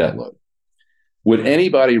quadrupled their debt load. Would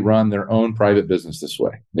anybody run their own private business this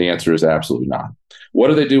way? The answer is absolutely not. What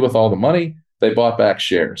do they do with all the money? They bought back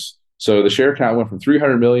shares. So the share count went from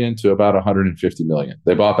 300 million to about 150 million.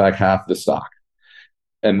 They bought back half the stock.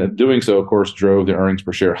 And doing so, of course, drove their earnings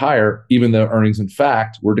per share higher, even though earnings, in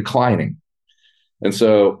fact, were declining. And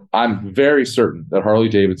so I'm very certain that Harley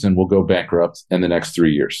Davidson will go bankrupt in the next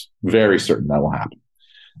 3 years. Very certain that will happen.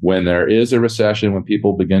 When there is a recession, when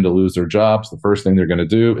people begin to lose their jobs, the first thing they're going to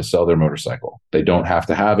do is sell their motorcycle. They don't have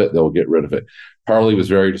to have it. They'll get rid of it. Harley was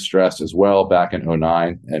very distressed as well back in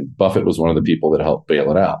 2009, and Buffett was one of the people that helped bail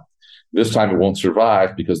it out. This time it won't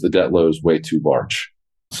survive because the debt load is way too large.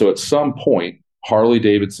 So at some point, Harley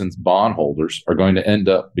Davidson's bondholders are going to end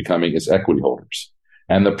up becoming its equity holders.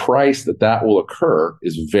 And the price that will occur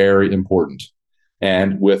is very important.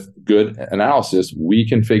 And with good analysis, we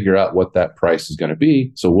can figure out what that price is going to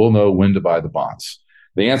be, so we'll know when to buy the bonds.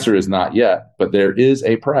 The answer is not yet, but there is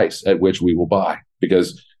a price at which we will buy.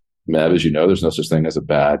 Because, Mev, as you know, there's no such thing as a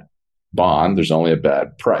bad bond, there's only a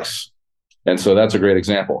bad price. And so that's a great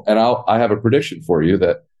example. And I have a prediction for you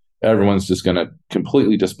that everyone's just going to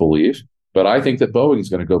completely disbelieve, but I think that Boeing is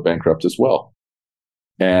going to go bankrupt as well.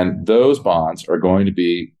 And those bonds are going to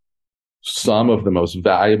be some of the most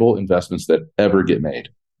valuable investments that ever get made.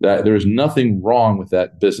 That there is nothing wrong with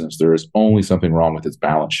that business. There is only something wrong with its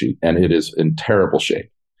balance sheet, and it is in terrible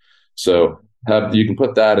shape. So you can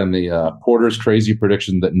put that in the Porter's crazy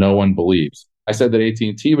prediction that no one believes. I said that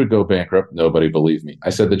AT&T would go bankrupt. Nobody believed me.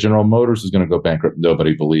 I said that General Motors was going to go bankrupt.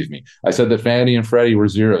 Nobody believed me. I said that Fannie and Freddie were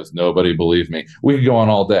zeros. Nobody believed me. We could go on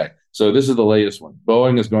all day. So this is the latest one.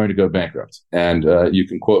 Boeing is going to go bankrupt, and you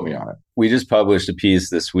can quote me on it. We just published a piece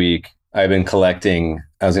this week. I've been collecting.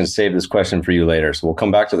 I was going to save this question for you later, so we'll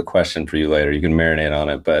come back to the question for you later. You can marinate on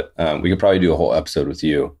it, but we could probably do a whole episode with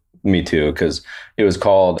you. Me too, because it was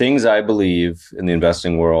called Things I Believe in the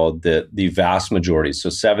Investing World that the vast majority, so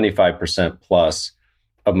 75% plus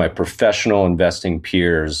of my professional investing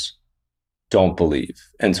peers don't believe.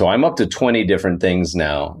 And so I'm up to 20 different things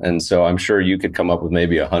now. And so I'm sure you could come up with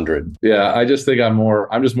maybe 100. Yeah, I just think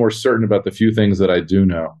I'm just more certain about the few things that I do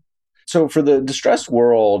know. So for the distressed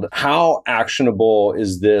world, how actionable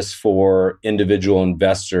is this for individual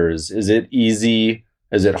investors? Is it easy?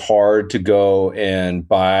 Is it hard to go and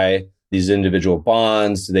buy these individual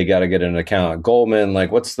bonds? Do they got to get an account at Goldman?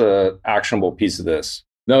 Like, what's the actionable piece of this?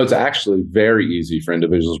 No, it's actually very easy for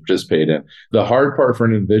individuals to participate in. The hard part for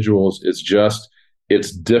individuals is just,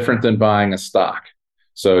 it's different than buying a stock.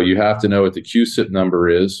 So you have to know what the QSIP number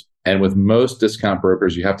is. And with most discount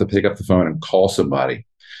brokers, you have to pick up the phone and call somebody.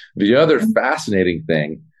 The other fascinating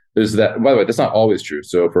thing is that, by the way, that's not always true.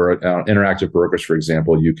 So for interactive brokers, for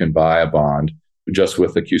example, you can buy a bond just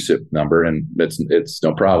with the QSIP number, and it's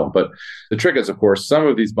no problem. But the trick is, of course, some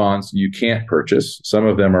of these bonds you can't purchase. Some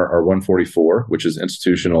of them are 144, which is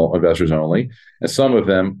institutional investors only, and some of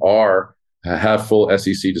them have full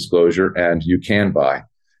SEC disclosure, and you can buy.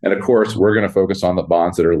 And of course, we're going to focus on the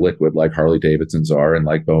bonds that are liquid, like Harley Davidson's are and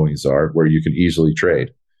like Boeing's are, where you can easily trade.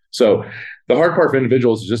 So the hard part for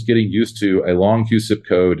individuals is just getting used to a long QSIP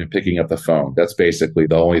code and picking up the phone. That's basically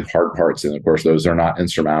the only hard parts. And of course, those are not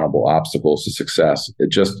insurmountable obstacles to success. It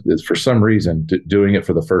just is, for some reason, doing it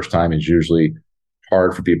for the first time is usually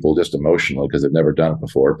hard for people just emotionally because they've never done it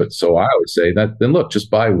before. But so I would say that then look,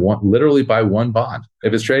 just literally buy one bond.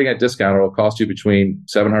 If it's trading at discount, it'll cost you between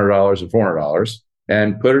 $700 and $400.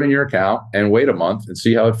 And put it in your account and wait a month and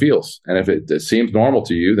see how it feels. And if it seems normal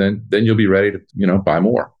to you, then you'll be ready to buy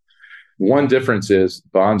more. One difference is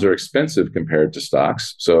bonds are expensive compared to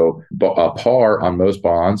stocks. So a par on most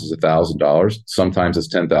bonds is $1,000. Sometimes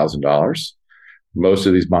it's $10,000. Most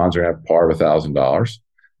of these bonds are at par of $1,000.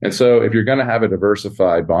 And so if you're going to have a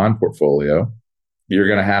diversified bond portfolio, you're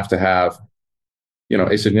going to have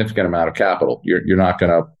a significant amount of capital. You're not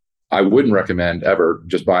going to, I wouldn't recommend ever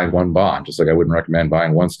just buying one bond, just like I wouldn't recommend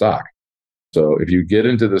buying one stock. So if you get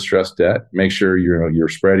into distressed debt, make sure you're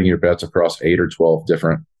spreading your bets across 8 or 12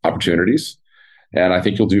 different opportunities. And I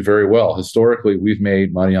think you'll do very well. Historically, we've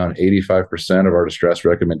made money on 85% of our distressed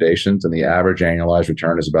recommendations, and the average annualized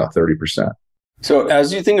return is about 30%. So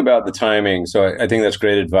as you think about the timing, so I think that's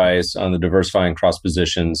great advice on the diversifying cross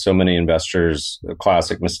positions. So many investors, a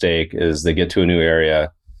classic mistake is they get to a new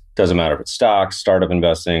area. Doesn't matter if it's stocks, startup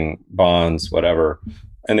investing, bonds, whatever.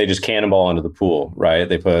 And they just cannonball into the pool, right?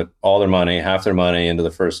 They put all their money, half their money into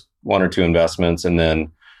the first one or two investments. And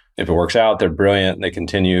then if it works out, they're brilliant. And they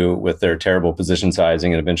continue with their terrible position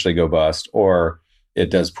sizing and eventually go bust. Or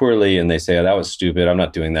it does poorly and they say, oh, that was stupid. I'm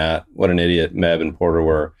not doing that. What an idiot Meb and Porter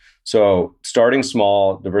were. So starting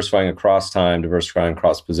small, diversifying across time, diversifying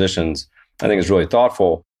across positions, I think is really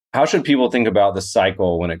thoughtful. How should people think about the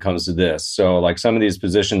cycle when it comes to this? So like some of these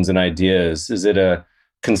positions and ideas, is it a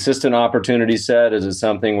consistent opportunity set? Is it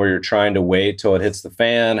something where you're trying to wait till it hits the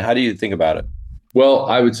fan? How do you think about it? Well,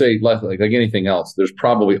 I would say like anything else, there's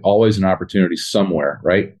probably always an opportunity somewhere,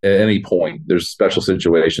 right? At any point, there's special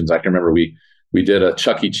situations. I can remember we did a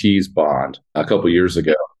Chuck E. Cheese bond a couple of years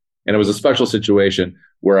ago, and it was a special situation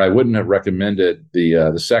where I wouldn't have recommended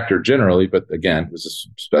the sector generally, but again, it was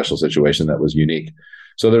a special situation that was unique.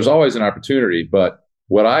 So there's always an opportunity, but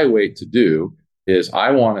what I wait to do is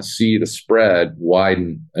I want to see the spread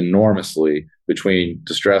widen enormously between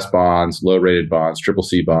distressed bonds, low-rated bonds, triple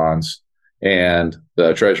C bonds, and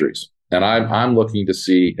the treasuries. And I'm looking to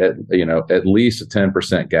see at least a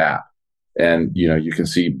 10% gap. And you can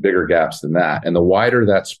see bigger gaps than that. And the wider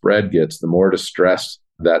that spread gets, the more distressed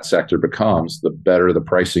that sector becomes, the better the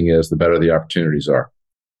pricing is, the better the opportunities are.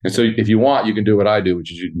 And so if you want, you can do what I do,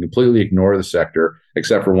 which is you can completely ignore the sector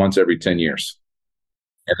except for once every 10 years.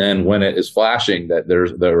 And then when it is flashing that there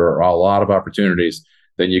are a lot of opportunities,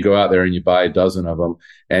 then you go out there and you buy a dozen of them.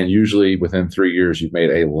 And usually within 3 years, you've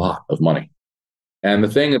made a lot of money. And the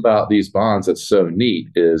thing about these bonds that's so neat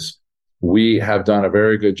is we have done a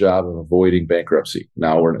very good job of avoiding bankruptcy.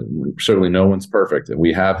 Now, we're certainly no one's perfect, and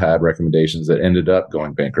we have had recommendations that ended up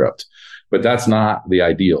going bankrupt, but that's not the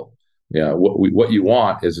ideal. What you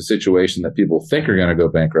want is a situation that people think are going to go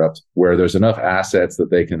bankrupt, where there's enough assets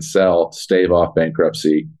that they can sell to stave off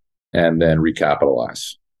bankruptcy and then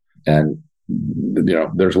recapitalize. And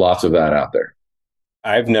there's lots of that out there.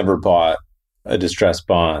 I've never bought a distressed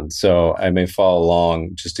bond, so I may follow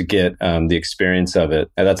along just to get the experience of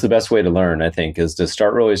it. And that's the best way to learn, I think, is to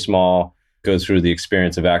start really small, go through the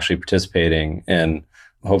experience of actually participating, and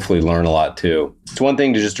hopefully learn a lot too. It's one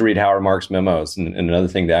thing to read Howard Marks memos, and another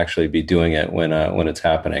thing to actually be doing it when it's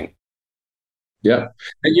happening. Yeah.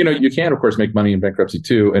 And you can, of course, make money in bankruptcy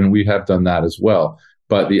too, and we have done that as well.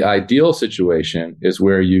 But the ideal situation is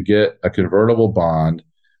where you get a convertible bond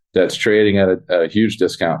that's trading at a huge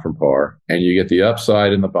discount from par, and you get the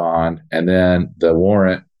upside in the bond, and then the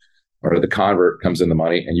warrant or the convert comes in the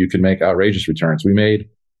money, and you can make outrageous returns. We made,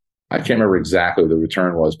 I can't remember exactly what the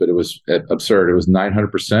return was, but it was absurd. It was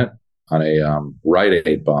 900% on a Rite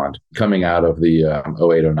Aid bond coming out of the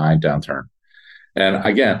 08-09 downturn. And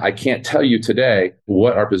again, I can't tell you today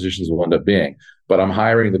what our positions will end up being, but I'm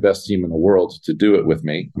hiring the best team in the world to do it with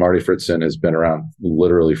me. Marty Fritzen has been around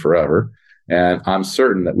literally forever. And I'm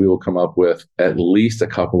certain that we will come up with at least a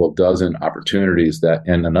couple of dozen opportunities that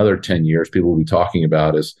in another 10 years, people will be talking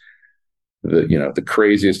about as the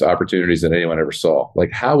craziest opportunities that anyone ever saw.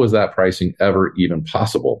 Like, how was that pricing ever even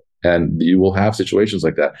possible? And you will have situations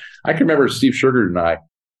like that. I can remember Steve Sugar and I,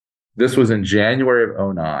 this was in January of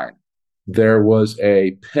 2009. There was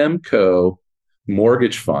a PIMCO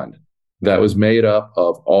mortgage fund that was made up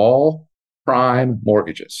of all prime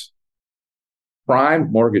mortgages.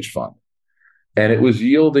 Prime mortgage fund. And it was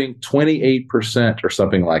yielding 28% or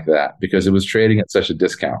something like that because it was trading at such a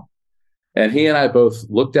discount. And he and I both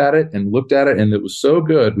looked at it, and it was so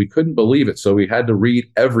good, we couldn't believe it. So we had to read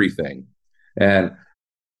everything. And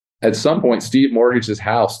at some point, Steve mortgaged his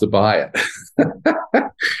house to buy it.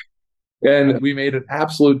 And we made an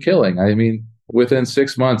absolute killing. I mean, within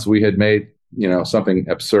 6 months, we had made, something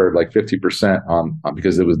absurd, like 50% on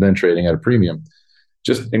because it was then trading at a premium.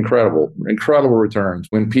 Just incredible returns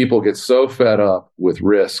when people get so fed up with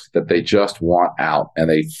risk that they just want out and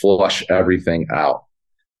they flush everything out.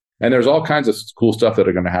 And there's all kinds of cool stuff that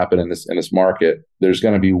are going to happen in this market. There's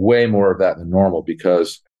going to be way more of that than normal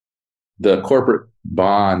because the corporate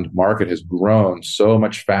bond market has grown so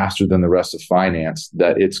much faster than the rest of finance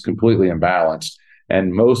that it's completely imbalanced.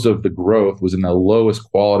 And most of the growth was in the lowest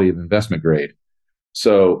quality of investment grade.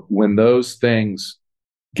 So when those things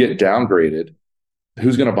get downgraded,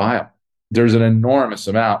 who's going to buy them? There's an enormous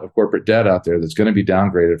amount of corporate debt out there that's going to be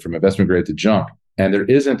downgraded from investment grade to junk. And there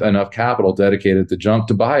isn't enough capital dedicated to junk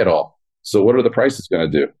to buy it all. So what are the prices going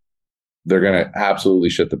to do? They're going to absolutely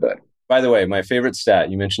shit the bed. By the way, my favorite stat,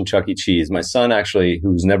 you mentioned Chuck E. Cheese. My son actually,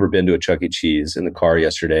 who's never been to a Chuck E. Cheese, in the car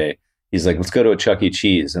yesterday, he's like, let's go to a Chuck E.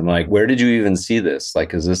 Cheese. I'm like, where did you even see this?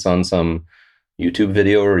 Like, is this on some YouTube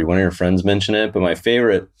video or one of your friends mention it? But my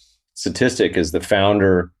favorite statistic is the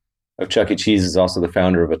founder of Chuck E. Cheese is also the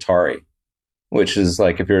founder of Atari, which is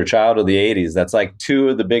like, if you're a child of the 80s, that's like two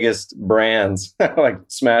of the biggest brands like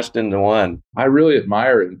smashed into one. I really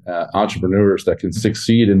admire entrepreneurs that can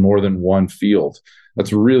succeed in more than one field.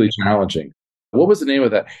 That's really challenging. What was the name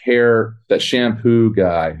of that shampoo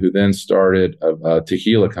guy who then started a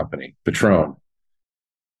tequila company, Patron?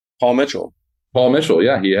 Paul Mitchell.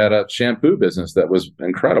 Yeah. He had a shampoo business that was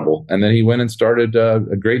incredible. And then he went and started a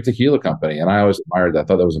great tequila company. And I always admired that. I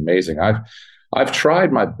thought that was amazing. I've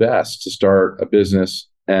tried my best to start a business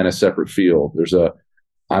and a separate field.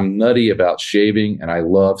 I'm nutty about shaving and I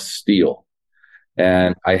love steel.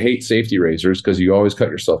 And I hate safety razors because you always cut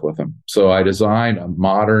yourself with them. So I designed a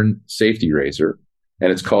modern safety razor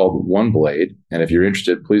and it's called One Blade. And if you're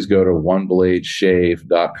interested, please go to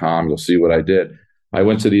onebladeshave.com. You'll see what I did. I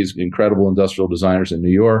went to these incredible industrial designers in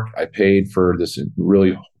New York. I paid for this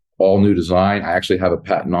really all new design. I actually have a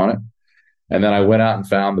patent on it. And then I went out and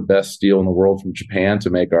found the best steel in the world from Japan to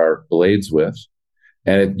make our blades with.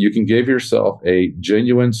 And you can give yourself a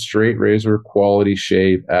genuine straight razor quality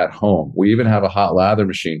shave at home. We even have a hot lather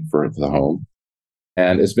machine for the home.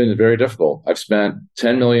 And it's been very difficult. I've spent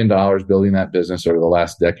 $10 million building that business over the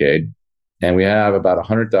last decade. And we have about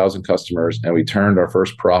 100,000 customers. And we turned our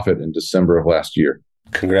first profit in December of last year.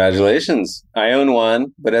 Congratulations. I own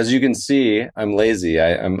one, but as you can see, I'm lazy.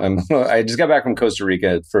 I just got back from Costa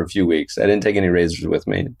Rica for a few weeks. I didn't take any razors with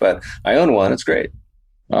me, but I own one. It's great.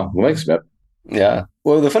 Oh, well, thanks, Smith. Yeah.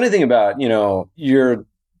 Well, the funny thing about, you're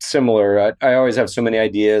similar. I always have so many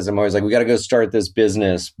ideas. I'm always like, we got to go start this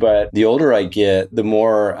business. But the older I get, the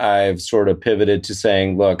more I've sort of pivoted to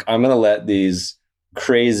saying, look, I'm going to let these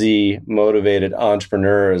crazy, motivated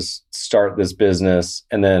entrepreneurs start this business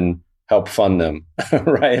and then help fund them,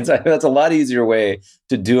 right? That's a lot easier way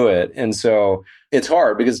to do it. And so it's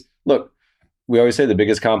hard because, look, we always say the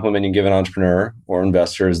biggest compliment you can give an entrepreneur or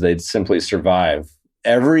investor is they'd simply survive.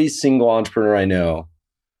 Every single entrepreneur I know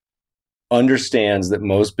understands that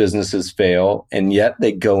most businesses fail, and yet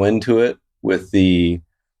they go into it with the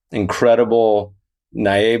incredible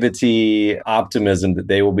naivety, optimism that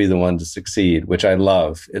they will be the one to succeed, which I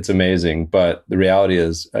love. It's amazing. But the reality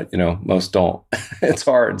is, most don't. It's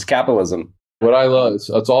hard. It's capitalism. What I love,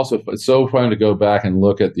 it's so fun to go back and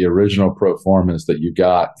look at the original pro formas that you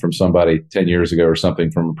got from somebody 10 years ago or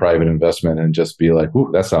something from a private investment and just be like,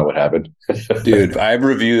 ooh, that's not what happened. Dude, I've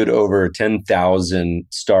reviewed over 10,000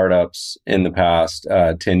 startups in the past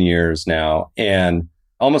 10 years now, and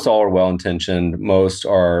almost all are well-intentioned. Most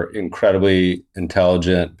are incredibly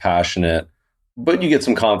intelligent, passionate, but you get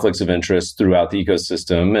some conflicts of interest throughout the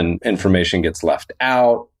ecosystem and information gets left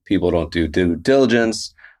out. People don't do due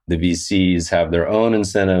diligence. The VCs have their own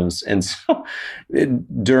incentives. And so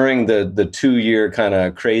during the 2-year kind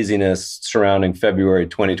of craziness surrounding February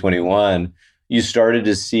 2021, you started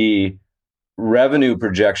to see revenue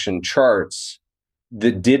projection charts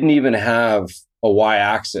that didn't even have a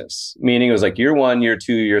y-axis, meaning it was like year 1, year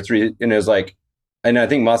 2, year 3. And it was like, and I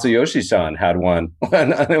think Masayoshi-san had one.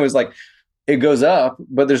 And it was like, it goes up,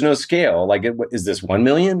 but there's no scale. Like, is this 1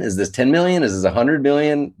 million? Is this 10 million? Is this 100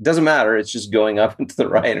 million? Doesn't matter. It's just going up and to the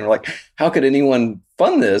right. And we're like, how could anyone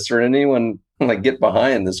fund this or anyone like get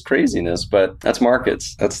behind this craziness? But that's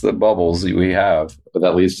markets. That's the bubbles that we have. But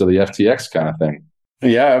that leads to the FTX kind of thing.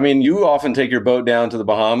 Yeah. I mean, you often take your boat down to the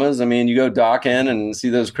Bahamas. I mean, you go dock in and see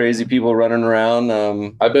those crazy people running around.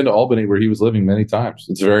 I've been to Albany where he was living many times.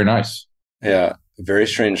 It's very nice. Yeah. Very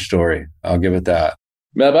strange story. I'll give it that.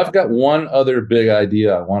 Meb, I've got one other big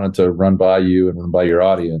idea I wanted to run by you and run by your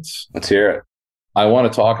audience. Let's hear it. I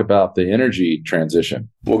want to talk about the energy transition.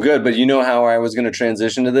 Well, good. But you know how I was going to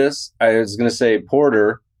transition to this? I was going to say,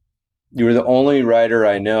 Porter, you were the only writer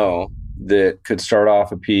I know that could start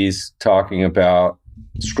off a piece talking about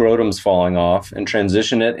scrotums falling off and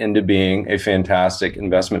transition it into being a fantastic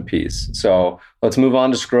investment piece. So let's move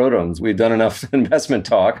on to scrotums. We've done enough investment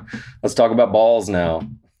talk. Let's talk about balls now.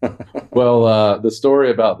 Well, the story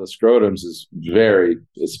about the scrotums is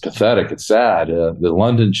it's pathetic. It's sad. The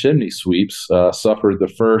London chimney sweeps suffered the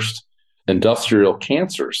first industrial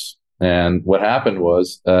cancers. And what happened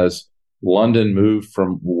was, as London moved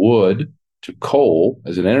from wood to coal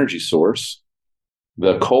as an energy source,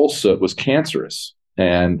 the coal soot was cancerous.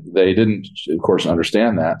 And they didn't, of course,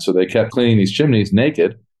 understand that. So they kept cleaning these chimneys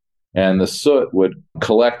naked, and the soot would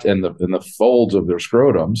collect in the folds of their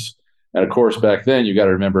scrotums. And of course, back then, you got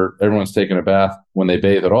to remember, everyone's taking a bath when they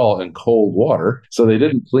bathe at all in cold water. So they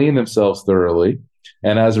didn't clean themselves thoroughly.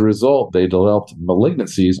 And as a result, they developed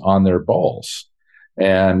malignancies on their balls.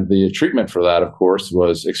 And the treatment for that, of course,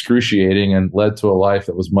 was excruciating and led to a life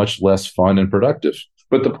that was much less fun and productive.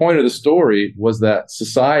 But the point of the story was that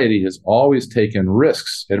society has always taken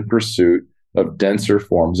risks in pursuit of denser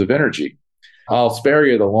forms of energy. I'll spare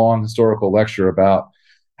you the long historical lecture about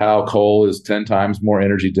how coal is 10 times more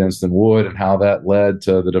energy dense than wood, and how that led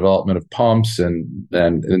to the development of pumps and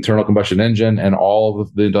internal combustion engine and all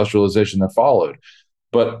of the industrialization that followed.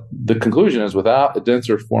 But the conclusion is, without a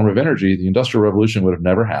denser form of energy, the Industrial Revolution would have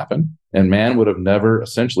never happened, and man would have never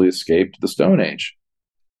essentially escaped the Stone Age.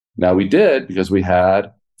 Now, we did because we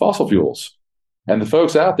had fossil fuels. And the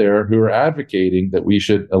folks out there who are advocating that we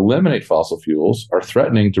should eliminate fossil fuels are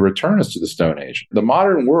threatening to return us to the Stone Age. The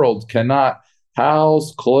modern world cannot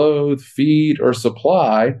house, clothe, feed, or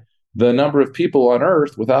supply the number of people on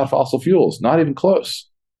Earth without fossil fuels, not even close.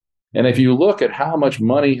 And if you look at how much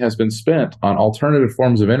money has been spent on alternative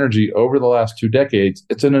forms of energy over the last 2 decades,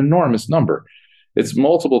 it's an enormous number. It's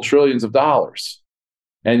multiple trillions of dollars.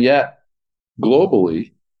 And yet,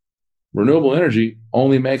 globally, renewable energy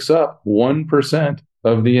only makes up 1%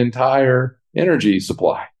 of the entire energy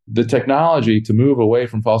supply. The technology to move away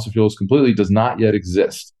from fossil fuels completely does not yet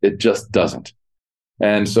exist. It just doesn't.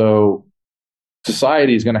 And so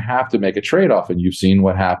society is going to have to make a trade-off. And you've seen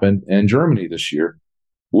what happened in Germany this year.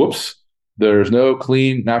 Whoops, there's no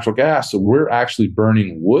clean natural gas. So we're actually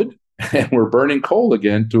burning wood and we're burning coal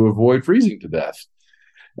again to avoid freezing to death.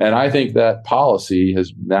 And I think that policy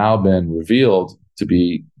has now been revealed to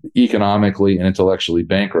be economically and intellectually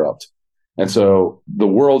bankrupt. And so the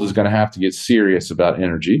world is going to have to get serious about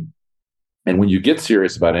energy. And when you get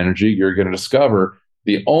serious about energy, you're going to discover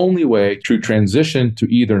the only way to transition to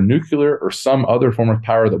either nuclear or some other form of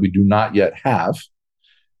power that we do not yet have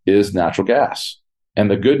is natural gas. And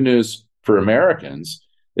the good news for Americans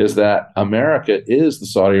is that America is the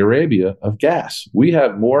Saudi Arabia of gas. We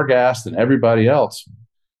have more gas than everybody else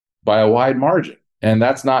by a wide margin. And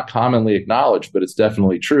that's not commonly acknowledged, but it's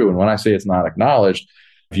definitely true. And when I say it's not acknowledged,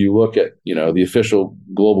 if you look at, the official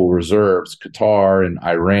global reserves, Qatar and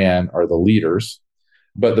Iran are the leaders.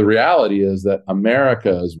 But the reality is that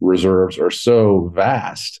America's reserves are so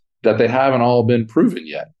vast that they haven't all been proven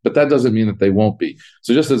yet. But that doesn't mean that they won't be.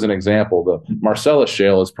 So just as an example, the Marcellus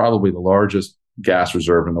Shale is probably the largest gas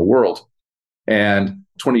reserve in the world. And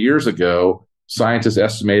 20 years ago, scientists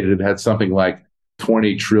estimated it had something like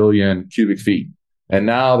 20 trillion cubic feet. And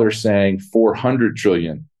now they're saying 400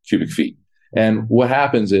 trillion cubic feet. And what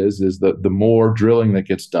happens is that the more drilling that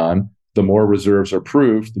gets done, the more reserves are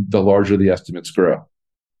proved, the larger the estimates grow.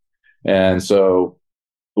 And so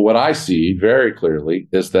what I see very clearly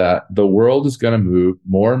is that the world is going to move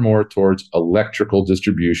more and more towards electrical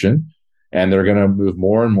distribution, and they're going to move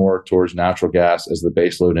more and more towards natural gas as the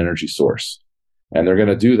baseload energy source. And they're going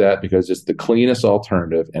to do that because it's the cleanest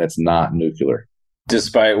alternative and it's not nuclear.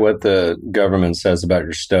 Despite what the government says about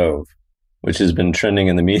your stove, which has been trending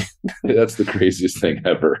in the media. That's the craziest thing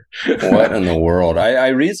ever. What in the world? I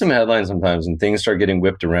read some headlines sometimes and things start getting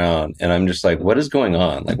whipped around and I'm just like, what is going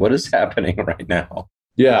on? Like, what is happening right now?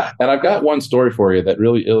 Yeah. And I've got one story for you that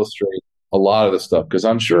really illustrates a lot of this stuff, because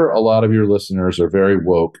I'm sure a lot of your listeners are very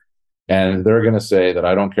woke and they're going to say that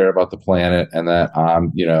I don't care about the planet and that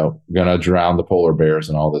I'm, going to drown the polar bears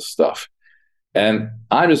and all this stuff. And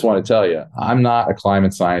I just want to tell you, I'm not a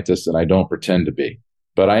climate scientist and I don't pretend to be.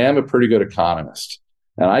 But I am a pretty good economist.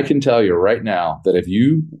 And I can tell you right now that if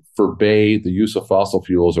you forbade the use of fossil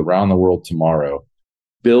fuels around the world tomorrow,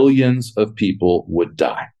 billions of people would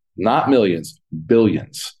die. Not millions,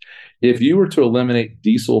 billions. If you were to eliminate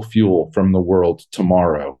diesel fuel from the world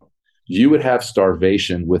tomorrow, you would have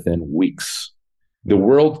starvation within weeks. The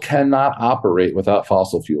world cannot operate without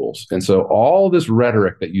fossil fuels. And so all this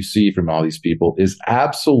rhetoric that you see from all these people is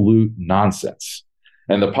absolute nonsense.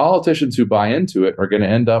 And the politicians who buy into it are going to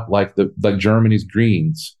end up like Germany's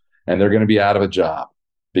Greens, and they're going to be out of a job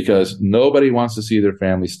because nobody wants to see their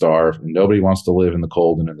family starve and nobody wants to live in the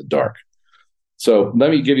cold and in the dark. So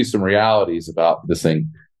let me give you some realities about this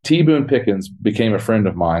thing. T. Boone Pickens became a friend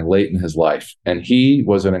of mine late in his life, and he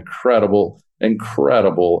was an incredible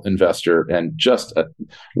investor and just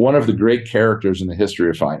one of the great characters in the history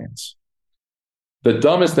of finance. The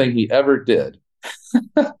dumbest thing he ever did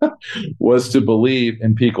was to believe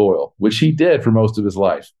in peak oil, which he did for most of his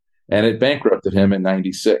life. And it bankrupted him in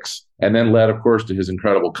 96 and then led, of course, to his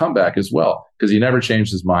incredible comeback as well, because he never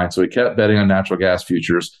changed his mind. So he kept betting on natural gas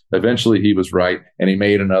futures. Eventually, he was right, and he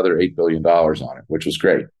made another $8 billion on it, which was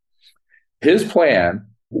great. His plan,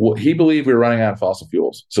 he believed we were running out of fossil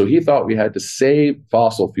fuels. So he thought we had to save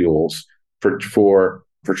fossil fuels for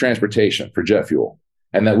transportation, for jet fuel,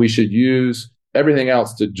 and that we should use everything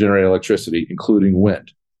else to generate electricity, including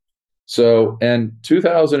wind. So in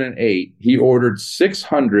 2008, he ordered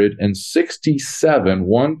 667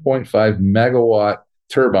 1.5 megawatt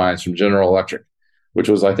turbines from General Electric, which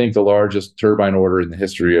was, I think, the largest turbine order in the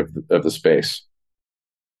history of the space.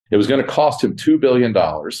 It was going to cost him $2 billion.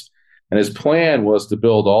 And his plan was to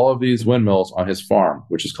build all of these windmills on his farm,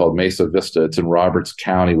 which is called Mesa Vista. It's in Roberts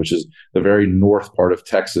County, which is the very north part of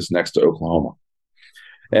Texas next to Oklahoma.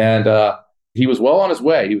 And he was well on his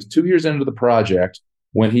way. He was 2 years into the project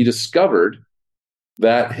when he discovered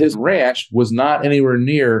that his ranch was not anywhere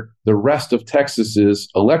near the rest of Texas's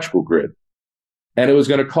electrical grid. And it was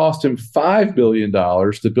going to cost him $5 billion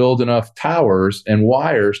to build enough towers and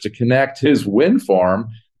wires to connect his wind farm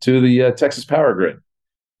to the Texas power grid.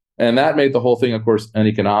 And that made the whole thing, of course,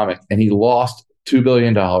 uneconomic. And he lost $2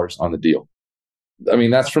 billion on the deal. I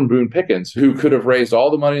mean, that's from Boone Pickens, who could have raised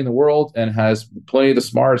all the money in the world and has plenty of the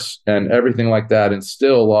smarts and everything like that, and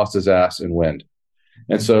still lost his ass in wind.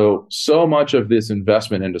 And so much of this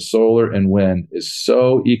investment into solar and wind is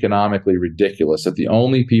so economically ridiculous that the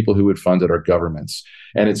only people who would fund it are governments.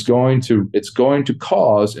 And it's going to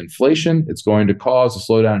cause inflation. It's going to cause a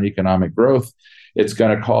slowdown in economic growth. It's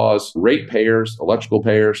going to cause ratepayers, electrical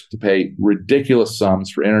payers, to pay ridiculous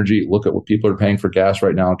sums for energy. Look at what people are paying for gas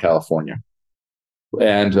right now in California.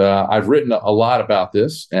 And I've written a lot about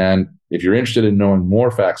this. And if you're interested in knowing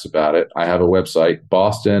more facts about it, I have a website,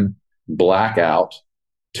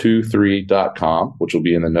 bostonblackout23.com, which will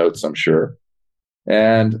be in the notes, I'm sure.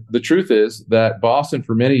 And the truth is that Boston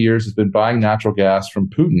for many years has been buying natural gas from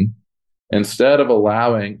Putin instead of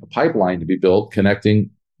allowing a pipeline to be built connecting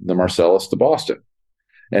the Marcellus to Boston.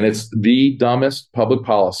 And it's the dumbest public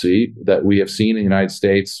policy that we have seen in the United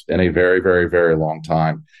States in a very, very, very long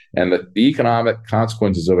time. And the economic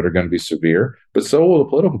consequences of it are going to be severe, but so will the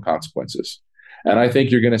political consequences. And I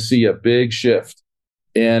think you're going to see a big shift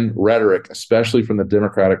in rhetoric, especially from the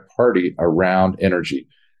Democratic Party around energy.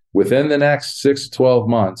 Within the next 6 to 12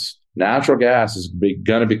 months, natural gas is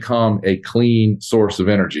going to become a clean source of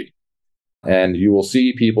energy. And you will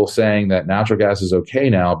see people saying that natural gas is okay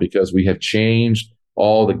now because we have changed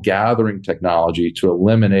all the gathering technology to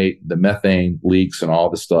eliminate the methane leaks and all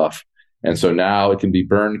the stuff. And so now it can be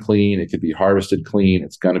burned clean. It can be harvested clean.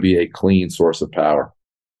 It's going to be a clean source of power.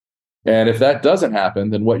 And if that doesn't happen,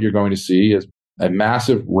 then what you're going to see is a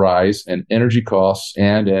massive rise in energy costs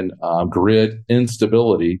and in grid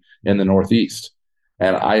instability in the Northeast.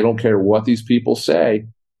 And I don't care what these people say,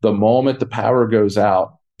 the moment the power goes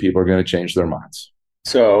out, people are going to change their minds.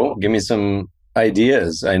 So give me some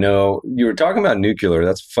ideas. I know you were talking about nuclear.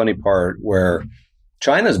 That's a funny part where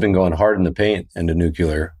China's been going hard in the paint into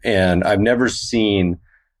nuclear. And I've never seen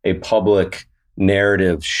a public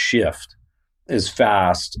narrative shift as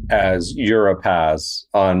fast as Europe has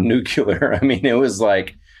on nuclear. I mean, it was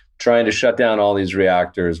like trying to shut down all these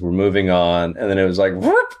reactors. We're moving on. And then it was like,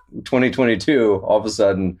 whoop, 2022, all of a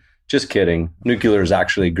sudden, just kidding. Nuclear is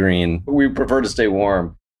actually green. We prefer to stay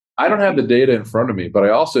warm. I don't have the data in front of me, but I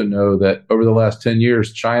also know that over the last 10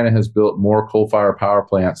 years, China has built more coal-fired power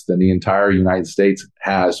plants than the entire United States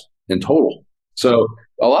has in total. So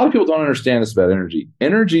a lot of people don't understand this about energy.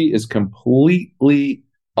 Energy is completely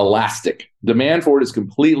elastic. Demand for it is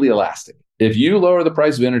completely elastic. If you lower the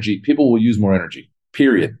price of energy, people will use more energy,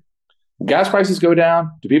 period. Gas prices go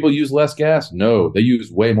down. Do people use less gas? No, they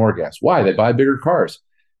use way more gas. Why? They buy bigger cars.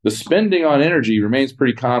 The spending on energy remains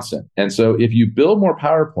pretty constant. And so if you build more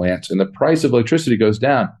power plants and the price of electricity goes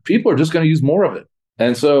down, people are just going to use more of it.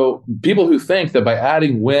 And so people who think that by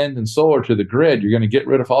adding wind and solar to the grid, you're going to get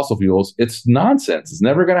rid of fossil fuels, it's nonsense. It's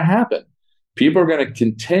never going to happen. People are going to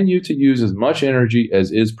continue to use as much energy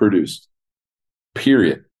as is produced,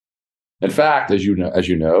 period. In fact, as you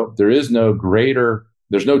know, there's no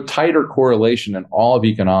tighter correlation in all of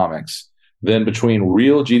economics than between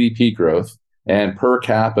real GDP growth and per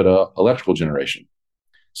capita electrical generation.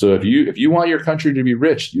 So if you want your country to be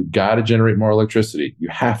rich, you've got to generate more electricity. You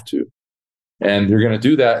have to. And you're going to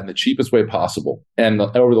do that in the cheapest way possible. And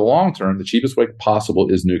over the long term, the cheapest way possible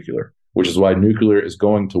is nuclear, which is why nuclear is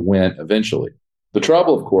going to win eventually. The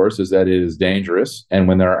trouble, of course, is that it is dangerous. And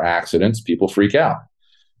when there are accidents, people freak out.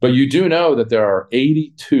 But you do know that there are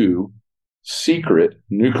 82 secret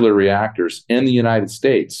nuclear reactors in the United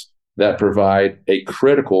States that provide a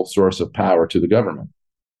critical source of power to the government.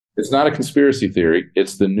 It's not a conspiracy theory.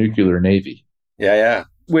 It's the nuclear navy. Yeah.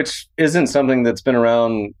 Which isn't something that's been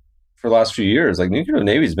around for the last few years. Like nuclear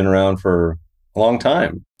navy's been around for a long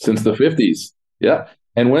time. Since the 50s. Yeah.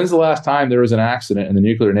 And when's the last time there was an accident in the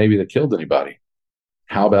nuclear navy that killed anybody?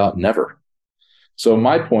 How about never? So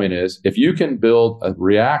my point is, if you can build a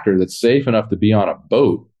reactor that's safe enough to be on a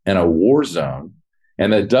boat in a war zone,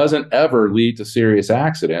 and that doesn't ever lead to serious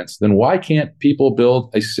accidents, then why can't people build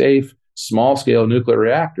a safe, small-scale nuclear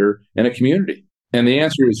reactor in a community? And the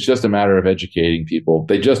answer is just a matter of educating people.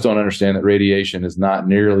 They just don't understand that radiation is not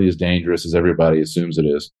nearly as dangerous as everybody assumes it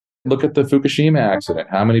is. Look at the Fukushima accident.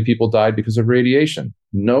 How many people died because of radiation?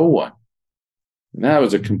 No one. And that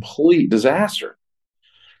was a complete disaster.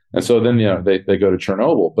 And so then, they go to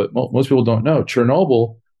Chernobyl. But most people don't know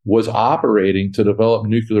Chernobyl was operating to develop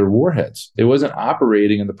nuclear warheads. It wasn't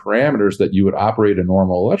operating in the parameters that you would operate a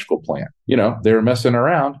normal electrical plant. They were messing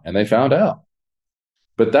around and they found out.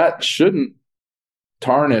 But that shouldn't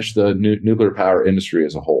tarnish the nuclear power industry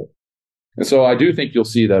as a whole. And so I do think you'll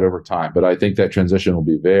see that over time, but I think that transition will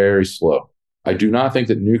be very slow. I do not think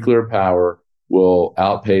that nuclear power will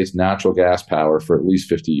outpace natural gas power for at least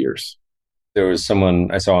 50 years. There was someone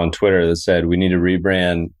I saw on Twitter that said, we need to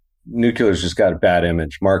rebrand. Nuclear's just got a bad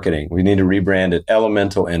image, marketing. We need to rebrand it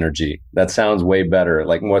elemental energy. That sounds way better,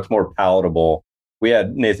 like much more palatable. We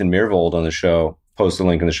had Nathan Myhrvold on the show, post a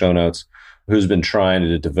link in the show notes, who's been trying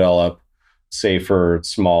to develop safer,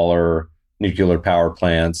 smaller nuclear power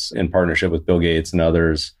plants in partnership with Bill Gates and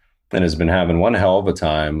others, and has been having one hell of a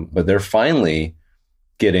time. But they're finally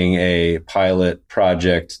getting a pilot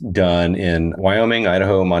project done in Wyoming,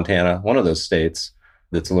 Idaho, Montana, one of those states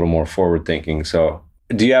that's a little more forward thinking. So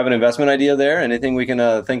do you have an investment idea there? Anything we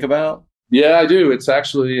can think about? Yeah, I do. It's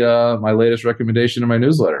actually my latest recommendation in my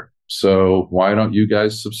newsletter. So why don't you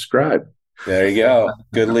guys subscribe? There you go.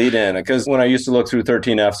 Good lead in. Because when I used to look through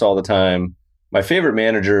 13Fs all the time, my favorite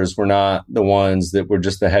managers were not the ones that were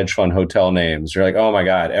just the hedge fund hotel names. You're like, oh my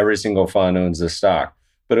God, every single fund owns this stock.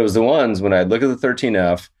 But it was the ones when I'd look at the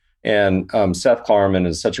 13F, and Seth Klarman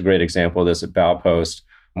is such a great example of this at Baupost,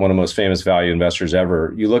 one of the most famous value investors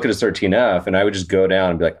ever. You look at his 13F, and I would just go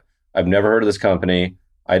down and be like, I've never heard of this company.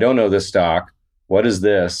 I don't know this stock. What is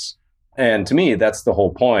this? And to me, that's the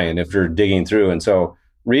whole point if you're digging through. And so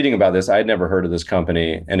reading about this, I'd never heard of this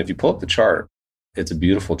company. And if you pull up the chart, it's a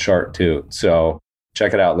beautiful chart too. So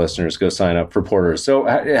check it out, listeners. Go sign up for Porters. So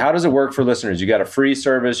how does it work for listeners? You got a free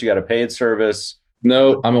service? You got a paid service?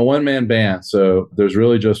 No, I'm a one-man band. So there's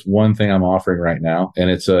really just one thing I'm offering right now.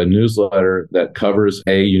 And it's a newsletter that covers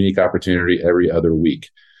a unique opportunity every other week.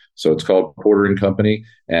 So it's called Porter and Company.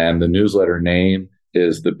 And the newsletter name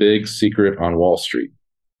is The Big Secret on Wall Street.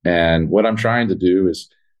 And what I'm trying to do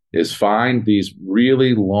is find these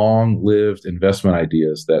really long-lived investment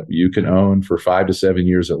ideas that you can own for 5 to 7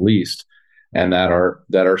 years at least, and that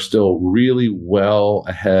are still really well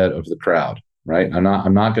ahead of the crowd. Right? I'm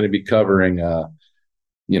not going to be covering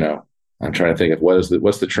I'm trying to think of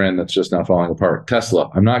what's the trend that's just now falling apart. Tesla.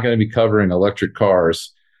 I'm not going to be covering electric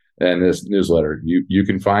cars in this newsletter. You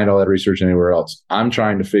can find all that research anywhere else. I'm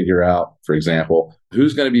trying to figure out, for example,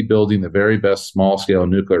 who's going to be building the very best small scale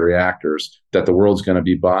nuclear reactors that the world's going to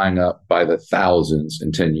be buying up by the thousands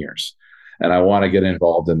in 10 years. And I want to get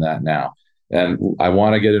involved in that now. And I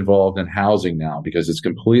want to get involved in housing now because it's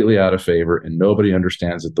completely out of favor and nobody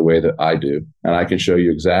understands it the way that I do. And I can show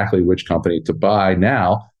you exactly which company to buy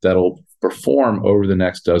now that'll perform over the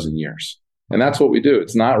next dozen years. And that's what we do.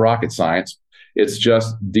 It's not rocket science. It's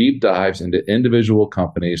just deep dives into individual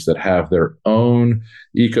companies that have their own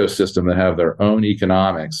ecosystem, that have their own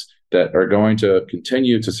economics, that are going to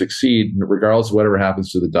continue to succeed regardless of whatever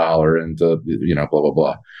happens to the dollar and blah, blah,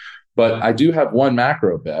 blah. But I do have one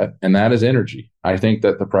macro bet, and that is energy. I think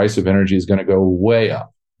that the price of energy is going to go way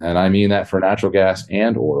up. And I mean that for natural gas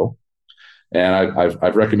and oil. And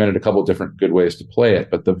I've recommended a couple of different good ways to play it.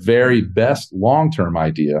 But the very best long-term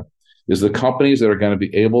idea is the companies that are going to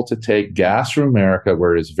be able to take gas from America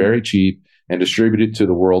where it is very cheap and distribute it to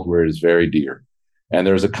the world where it is very dear. And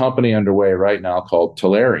there's a company underway right now called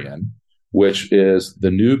Tellurian, which is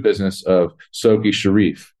the new business of Soki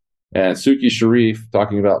Sharif. And Suki Sharif,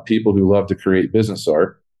 talking about people who love to create business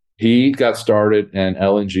art, he got started in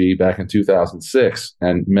LNG back in 2006.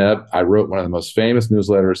 And Meb, I wrote one of the most famous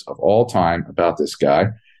newsletters of all time about this guy.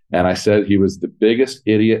 And I said he was the biggest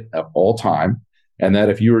idiot of all time. And that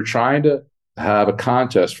if you were trying to have a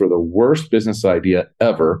contest for the worst business idea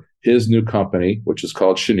ever, his new company, which is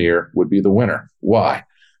called Cheniere, would be the winner. Why?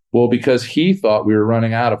 Well, because he thought we were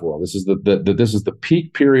running out of oil. This is the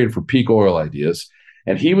peak period for peak oil ideas.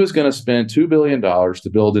 And he was going to spend $2 billion to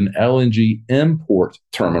build an LNG import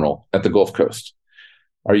terminal at the Gulf Coast.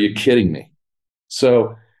 Are you kidding me?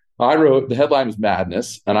 So I wrote, the headline was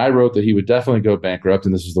Madness, and I wrote that he would definitely go bankrupt,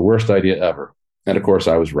 and this is the worst idea ever. And of course,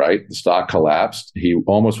 I was right. The stock collapsed. He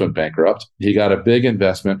almost went bankrupt. He got a big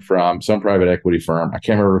investment from some private equity firm. I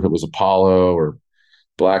can't remember if it was Apollo or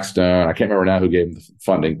Blackstone. I can't remember now who gave him the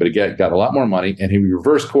funding, but he got a lot more money, and he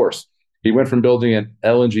reversed course. He went from building an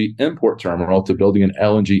LNG import terminal to building an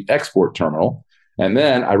LNG export terminal. And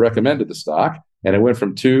then I recommended the stock, and it went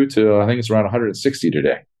from 2 to, I think it's around 160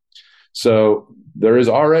 today. So there is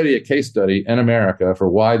already a case study in America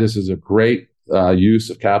for why this is a great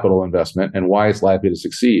use of capital investment and why it's likely to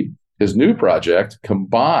succeed. His new project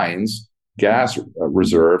combines gas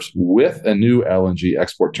reserves with a new LNG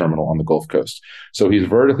export terminal on the Gulf Coast. So he's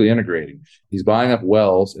vertically integrating. He's buying up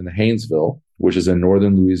wells in the Haynesville, which is in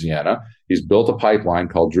northern Louisiana. He's built a pipeline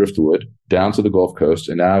called Driftwood down to the Gulf Coast,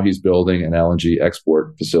 and now he's building an LNG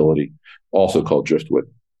export facility, also called Driftwood.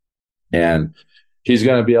 And he's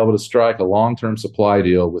going to be able to strike a long-term supply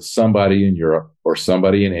deal with somebody in Europe or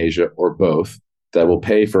somebody in Asia or both that will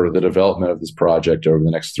pay for the development of this project over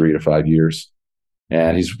the next 3 to 5 years.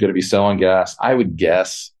 And he's going to be selling gas, I would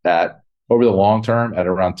guess, at over the long term at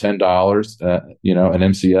around $10, an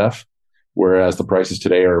MCF, whereas the prices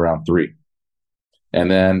today are around $3. And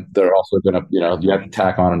then they're also going to, you have to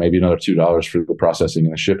tack on maybe another $2 for the processing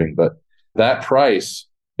and the shipping. But that price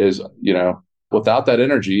is, without that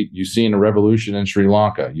energy, you've seen a revolution in Sri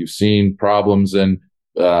Lanka. You've seen problems in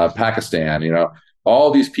Pakistan.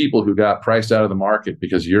 All these people who got priced out of the market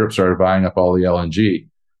because Europe started buying up all the LNG,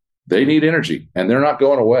 they need energy and they're not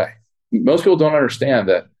going away. Most people don't understand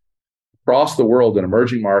that across the world in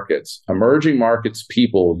emerging markets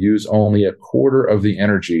people use only a quarter of the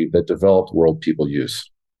energy that developed world people use.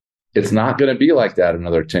 It's not going to be like that in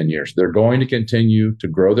another 10 years. They're going to continue to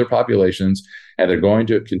grow their populations and they're going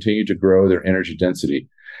to continue to grow their energy density.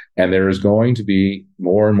 And there is going to be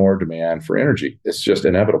more and more demand for energy. It's just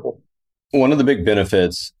inevitable. One of the big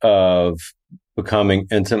benefits of becoming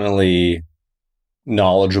intimately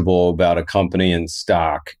knowledgeable about a company and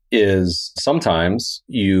stock is sometimes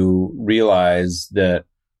you realize that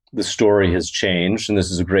the story has changed. And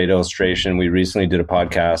this is a great illustration. We recently did a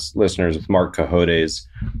podcast, listeners, with Mark Cahodes.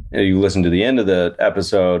 And you listen to the end of the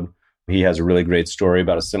episode, he has a really great story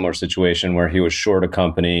about a similar situation where he was short a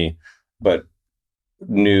company, but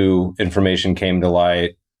new information came to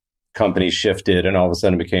light, company shifted, and all of a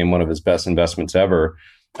sudden became one of his best investments ever.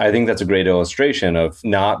 I think that's a great illustration of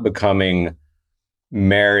not becoming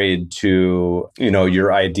married to,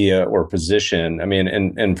 your idea or position. I mean,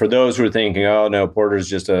 and for those who are thinking, oh no, Porter's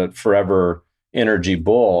just a forever energy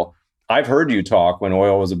bull. I've heard you talk when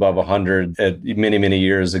oil was above 100 many, many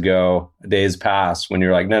years ago, days past, when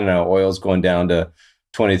you're like, no, oil's going down to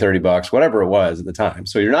 20, $30, whatever it was at the time.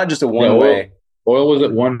 So you're not just a one-way. Oil was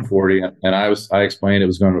at 140, and I explained it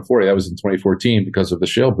was going to 40. That was in 2014 because of the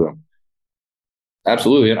shale boom.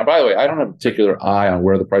 Absolutely. And by the way, I don't have a particular eye on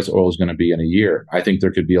where the price of oil is going to be in a year. I think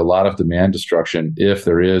there could be a lot of demand destruction if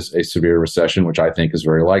there is a severe recession, which I think is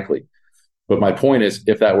very likely. But my point is,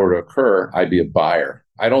 if that were to occur, I'd be a buyer.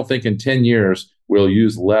 I don't think in 10 years we'll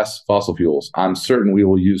use less fossil fuels. I'm certain we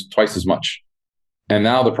will use twice as much. And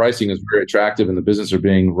now the pricing is very attractive and the business are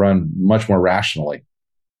being run much more rationally.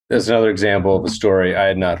 There's another example of a story I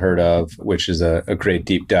had not heard of, which is a great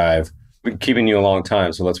deep dive. We're keeping you a long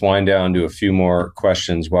time, so let's wind down to a few more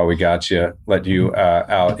questions while we got you, let you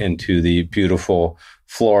out into the beautiful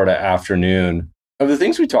Florida afternoon. Of the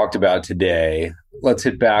things we talked about today, let's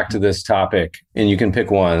hit back to this topic, and you can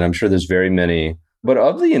pick one. I'm sure there's very many. But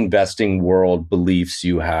of the investing world beliefs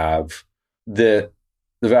you have that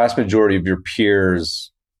the vast majority of your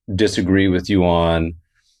peers disagree with you on,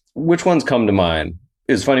 which ones come to mind?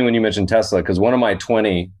 It's funny when you mentioned Tesla, because one of my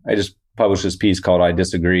 20, I just published this piece called I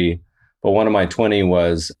Disagree. But one of my 20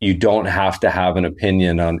 was, you don't have to have an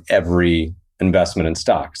opinion on every investment in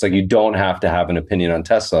stocks. Like, you don't have to have an opinion on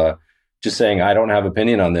Tesla. Just saying, I don't have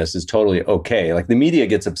opinion on this is totally okay. Like, the media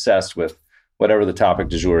gets obsessed with whatever the topic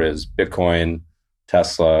du jour is, Bitcoin,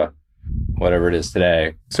 Tesla, whatever it is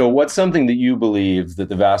today. So what's something that you believe that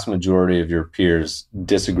the vast majority of your peers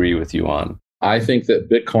disagree with you on? I think that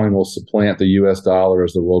Bitcoin will supplant the US dollar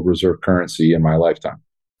as the world reserve currency in my lifetime.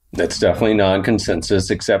 That's definitely non-consensus,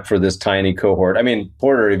 except for this tiny cohort. I mean,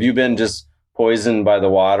 Porter, have you been just poisoned by the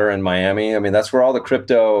water in Miami? I mean, that's where all the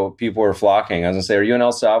crypto people are flocking. I was going to say, are you in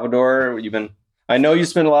El Salvador? I know you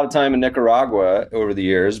spent a lot of time in Nicaragua over the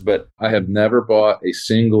years, but I have never bought a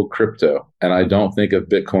single crypto, and I don't think of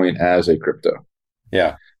Bitcoin as a crypto.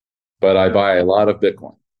 Yeah. But I buy a lot of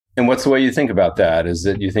Bitcoin. And what's the way you think about that? Is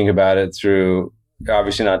that you think about it through,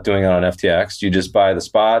 obviously not doing it on FTX. Do you just buy the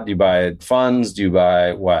spot? Do you buy funds? Do you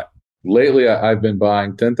buy what? Lately, I've been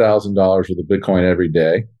buying $10,000 worth of Bitcoin every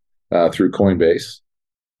day through Coinbase.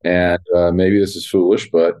 And maybe this is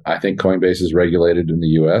foolish, but I think Coinbase is regulated in the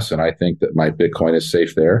US, and I think that my Bitcoin is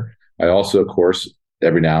safe there. I also, of course,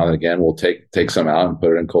 every now and again, will take some out and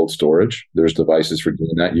put it in cold storage. There's devices for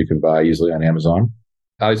doing that you can buy easily on Amazon.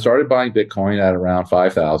 I started buying Bitcoin at around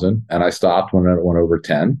 5,000, and I stopped when it went over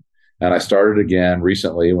 10. And I started again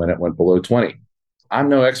recently when it went below 20. I'm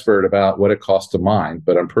no expert about what it costs to mine,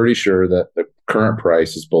 but I'm pretty sure that the current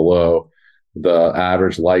price is below the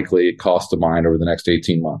average likely cost to mine over the next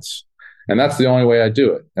 18 months. And that's the only way I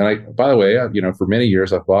do it. And by the way, for many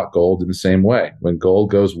years, I've bought gold in the same way. When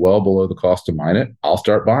gold goes well below the cost to mine it, I'll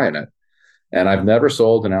start buying it. And I've never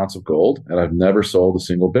sold an ounce of gold, and I've never sold a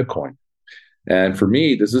single Bitcoin. And for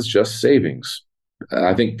me, this is just savings.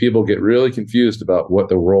 I think people get really confused about what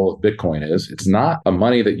the role of Bitcoin is. It's not a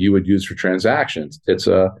money that you would use for transactions. It's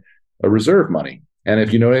a reserve money. And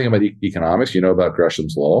if you know anything about economics, you know about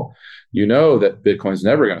Gresham's law, you know that Bitcoin's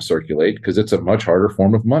never going to circulate because it's a much harder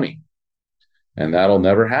form of money. And that'll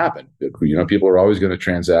never happen. People are always going to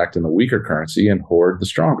transact in the weaker currency and hoard the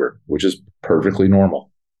stronger, which is perfectly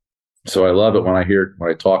normal. So I love it when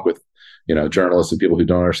I talk with, journalists and people who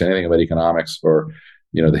don't understand anything about economics or,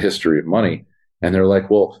 the history of money. And they're like,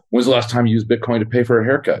 well, when's the last time you used Bitcoin to pay for a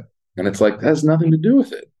haircut? And it's like, that has nothing to do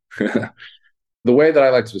with it. The way that I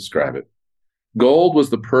like to describe it, gold was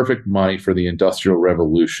the perfect money for the Industrial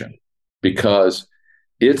Revolution because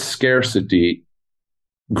its scarcity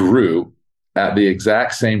grew at the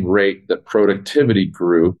exact same rate that productivity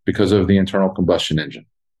grew because of the internal combustion engine.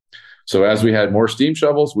 So as we had more steam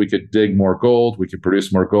shovels, we could dig more gold, we could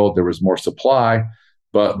produce more gold, there was more supply,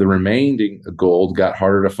 but the remaining gold got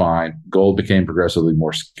harder to find. Gold became progressively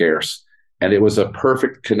more scarce. And it was a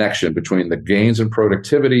perfect connection between the gains in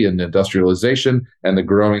productivity and industrialization and the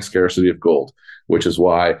growing scarcity of gold, which is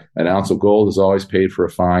why an ounce of gold is always paid for a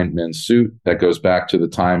fine men's suit. That goes back to the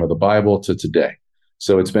time of the Bible to today.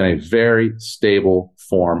 So it's been a very stable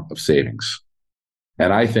form of savings.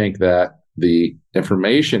 And I think that the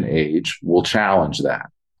information age will challenge that.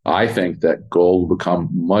 I think that gold will become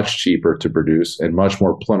much cheaper to produce and much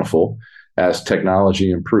more plentiful as technology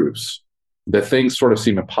improves. The things sort of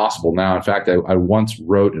seem impossible now. In fact, I once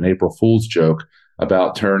wrote an April Fool's joke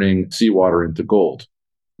about turning seawater into gold.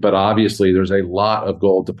 But obviously, there's a lot of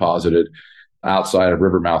gold deposited outside of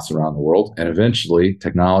river mouths around the world. And eventually,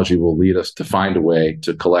 technology will lead us to find a way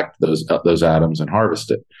to collect those atoms and harvest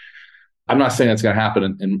it. I'm not saying that's going to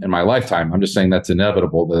happen in my lifetime. I'm just saying that's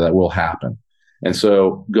inevitable, that will happen. And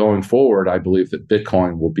so going forward, I believe that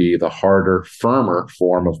Bitcoin will be the harder, firmer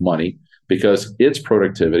form of money because its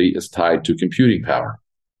productivity is tied to computing power.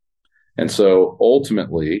 And so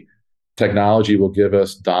ultimately, technology will give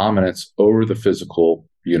us dominance over the physical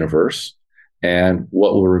universe. And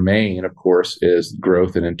what will remain, of course, is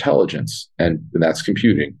growth in intelligence, and that's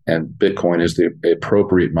computing. And Bitcoin is the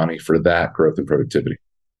appropriate money for that growth and productivity.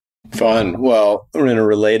 Fun. Well, in a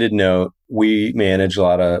related note, we manage a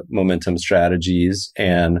lot of momentum strategies,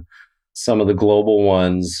 and some of the global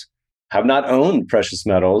ones have not owned precious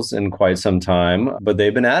metals in quite some time, but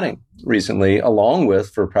they've been adding recently, along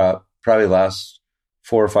with, for probably the last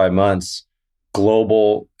 4 or 5 months,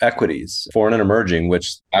 global equities, foreign and emerging,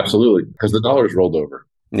 which... Absolutely, because the dollar's rolled over.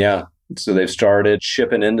 Yeah. So they've started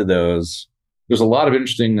shipping into those. There's a lot of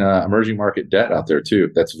interesting emerging market debt out there,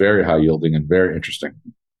 too. That's very high yielding and very interesting.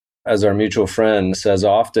 As our mutual friend says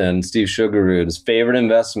often, Steve Sugarud, his favorite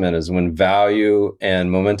investment is when value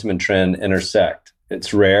and momentum and trend intersect.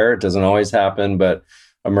 It's rare. It doesn't always happen, but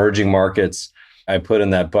emerging markets, I put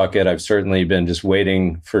in that bucket. I've certainly been just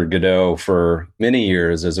waiting for Godot for many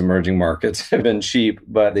years as emerging markets have been cheap,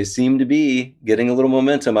 but they seem to be getting a little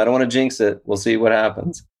momentum. I don't want to jinx it. We'll see what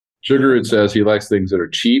happens. Sugarud says he likes things that are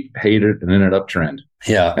cheap, hated, and in an uptrend.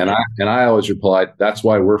 Yeah. And I always replied, that's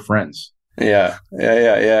why we're friends. Yeah.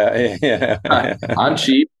 I'm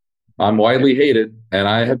cheap, I'm widely hated, and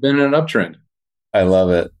I have been in an uptrend. I love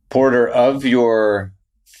it. Porter, of your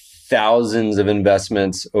thousands of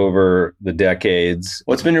investments over the decades,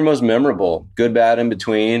 what's been your most memorable? Good, bad, in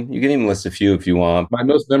between? You can even list a few if you want. My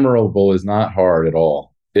most memorable is not hard at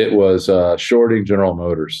all. It was shorting General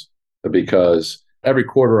Motors, because every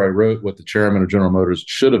quarter I wrote what the chairman of General Motors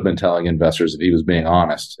should have been telling investors if he was being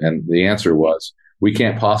honest. And the answer was, we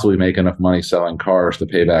can't possibly make enough money selling cars to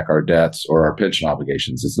pay back our debts or our pension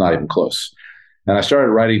obligations. It's not even close. And I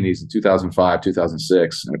started writing these in 2005,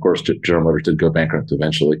 2006. And of course, General Motors did go bankrupt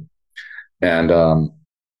eventually. And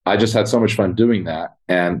I just had so much fun doing that.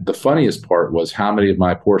 And the funniest part was how many of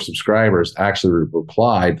my poor subscribers actually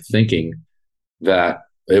replied thinking that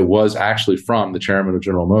it was actually from the chairman of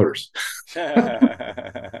General Motors.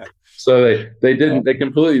 So they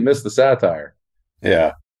completely missed the satire.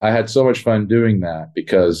 Yeah. I had so much fun doing that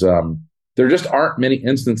because there just aren't many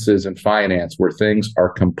instances in finance where things are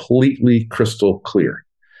completely crystal clear.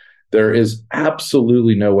 There is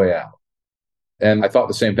absolutely no way out. And I thought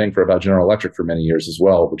the same thing about General Electric for many years as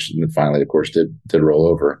well, which finally, of course, did roll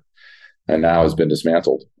over and now has been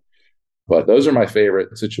dismantled. But those are my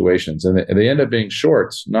favorite situations. And they end up being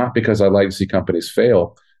shorts, not because I like to see companies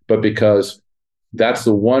fail, but because that's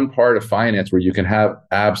the one part of finance where you can have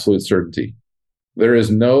absolute certainty. There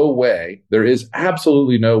is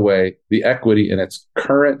absolutely no way the equity in its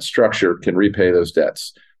current structure can repay those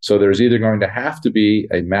debts. So there's either going to have to be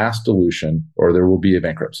a mass dilution or there will be a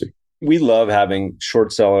bankruptcy. We love having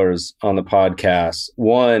short sellers on the podcast.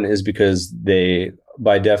 One is because they,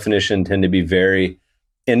 by definition, tend to be very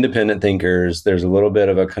independent thinkers. There's a little bit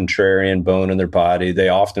of a contrarian bone in their body. They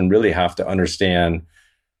often really have to understand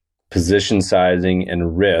position sizing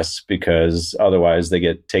and risk because otherwise they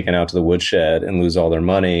get taken out to the woodshed and lose all their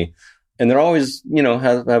money. And they're always,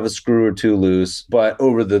 have a screw or two loose. But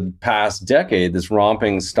over the past decade, this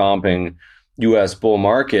romping, stomping US bull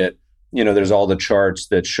market, there's all the charts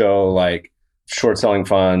that show like short selling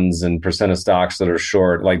funds and percent of stocks that are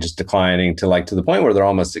short, like just declining to the point where they're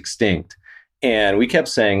almost extinct. And we kept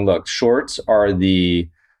saying, look, shorts are the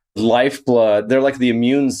lifeblood. They're like the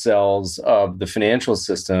immune cells of the financial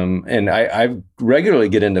system. And I regularly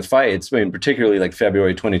get into fights, particularly like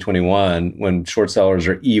February 2021, when short sellers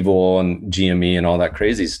are evil and GME and all that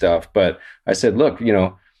crazy stuff. But I said, look,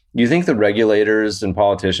 you think the regulators and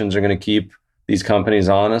politicians are going to keep these companies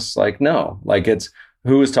honest? Like, no. Like, it's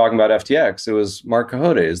who was talking about FTX? It was Mark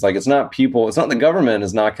Cohodes. Like, it's not people. It's not the government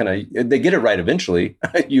is not going to. They get it right eventually,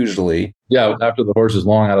 usually. Yeah, after the horse is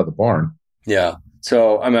long out of the barn. Yeah.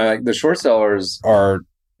 So, the short sellers are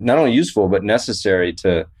not only useful, but necessary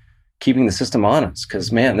to keeping the system honest.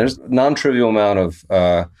 Because, man, there's a non-trivial amount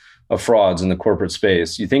of of frauds in the corporate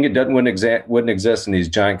space. You think it wouldn't exist in these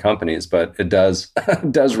giant companies, but it does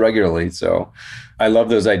does regularly. So I love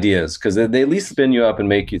those ideas because they at least spin you up and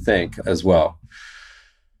make you think as well.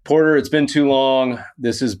 Porter, it's been too long.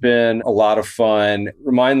 This has been a lot of fun.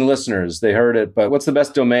 Remind the listeners, they heard it, but what's the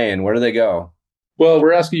best domain? Where do they go? Well,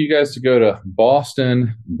 we're asking you guys to go to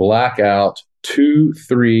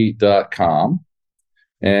bostonblackout23.com,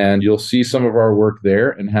 and you'll see some of our work there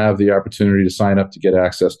and have the opportunity to sign up to get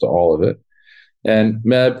access to all of it. And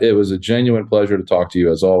Meb, it was a genuine pleasure to talk to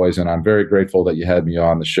you as always, and I'm very grateful that you had me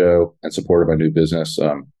on the show and supported my new business.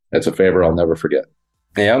 It's a favor I'll never forget.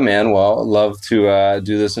 Yeah, man. Well, I'd love to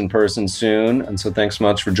do this in person soon. And so thanks so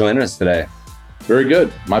much for joining us today. Very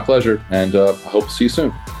good. My pleasure. And I hope to see you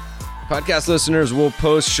soon. Podcast listeners will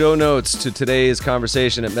post show notes to today's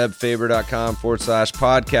conversation at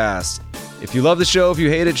mebfaber.com/podcast. If you love the show, if you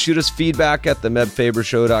hate it, shoot us feedback at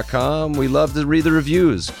themebfabershow.com. We love to read the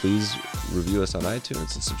reviews. Please review us on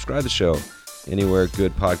iTunes and subscribe to the show anywhere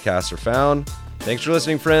good podcasts are found. Thanks for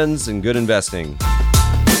listening, friends, and good investing.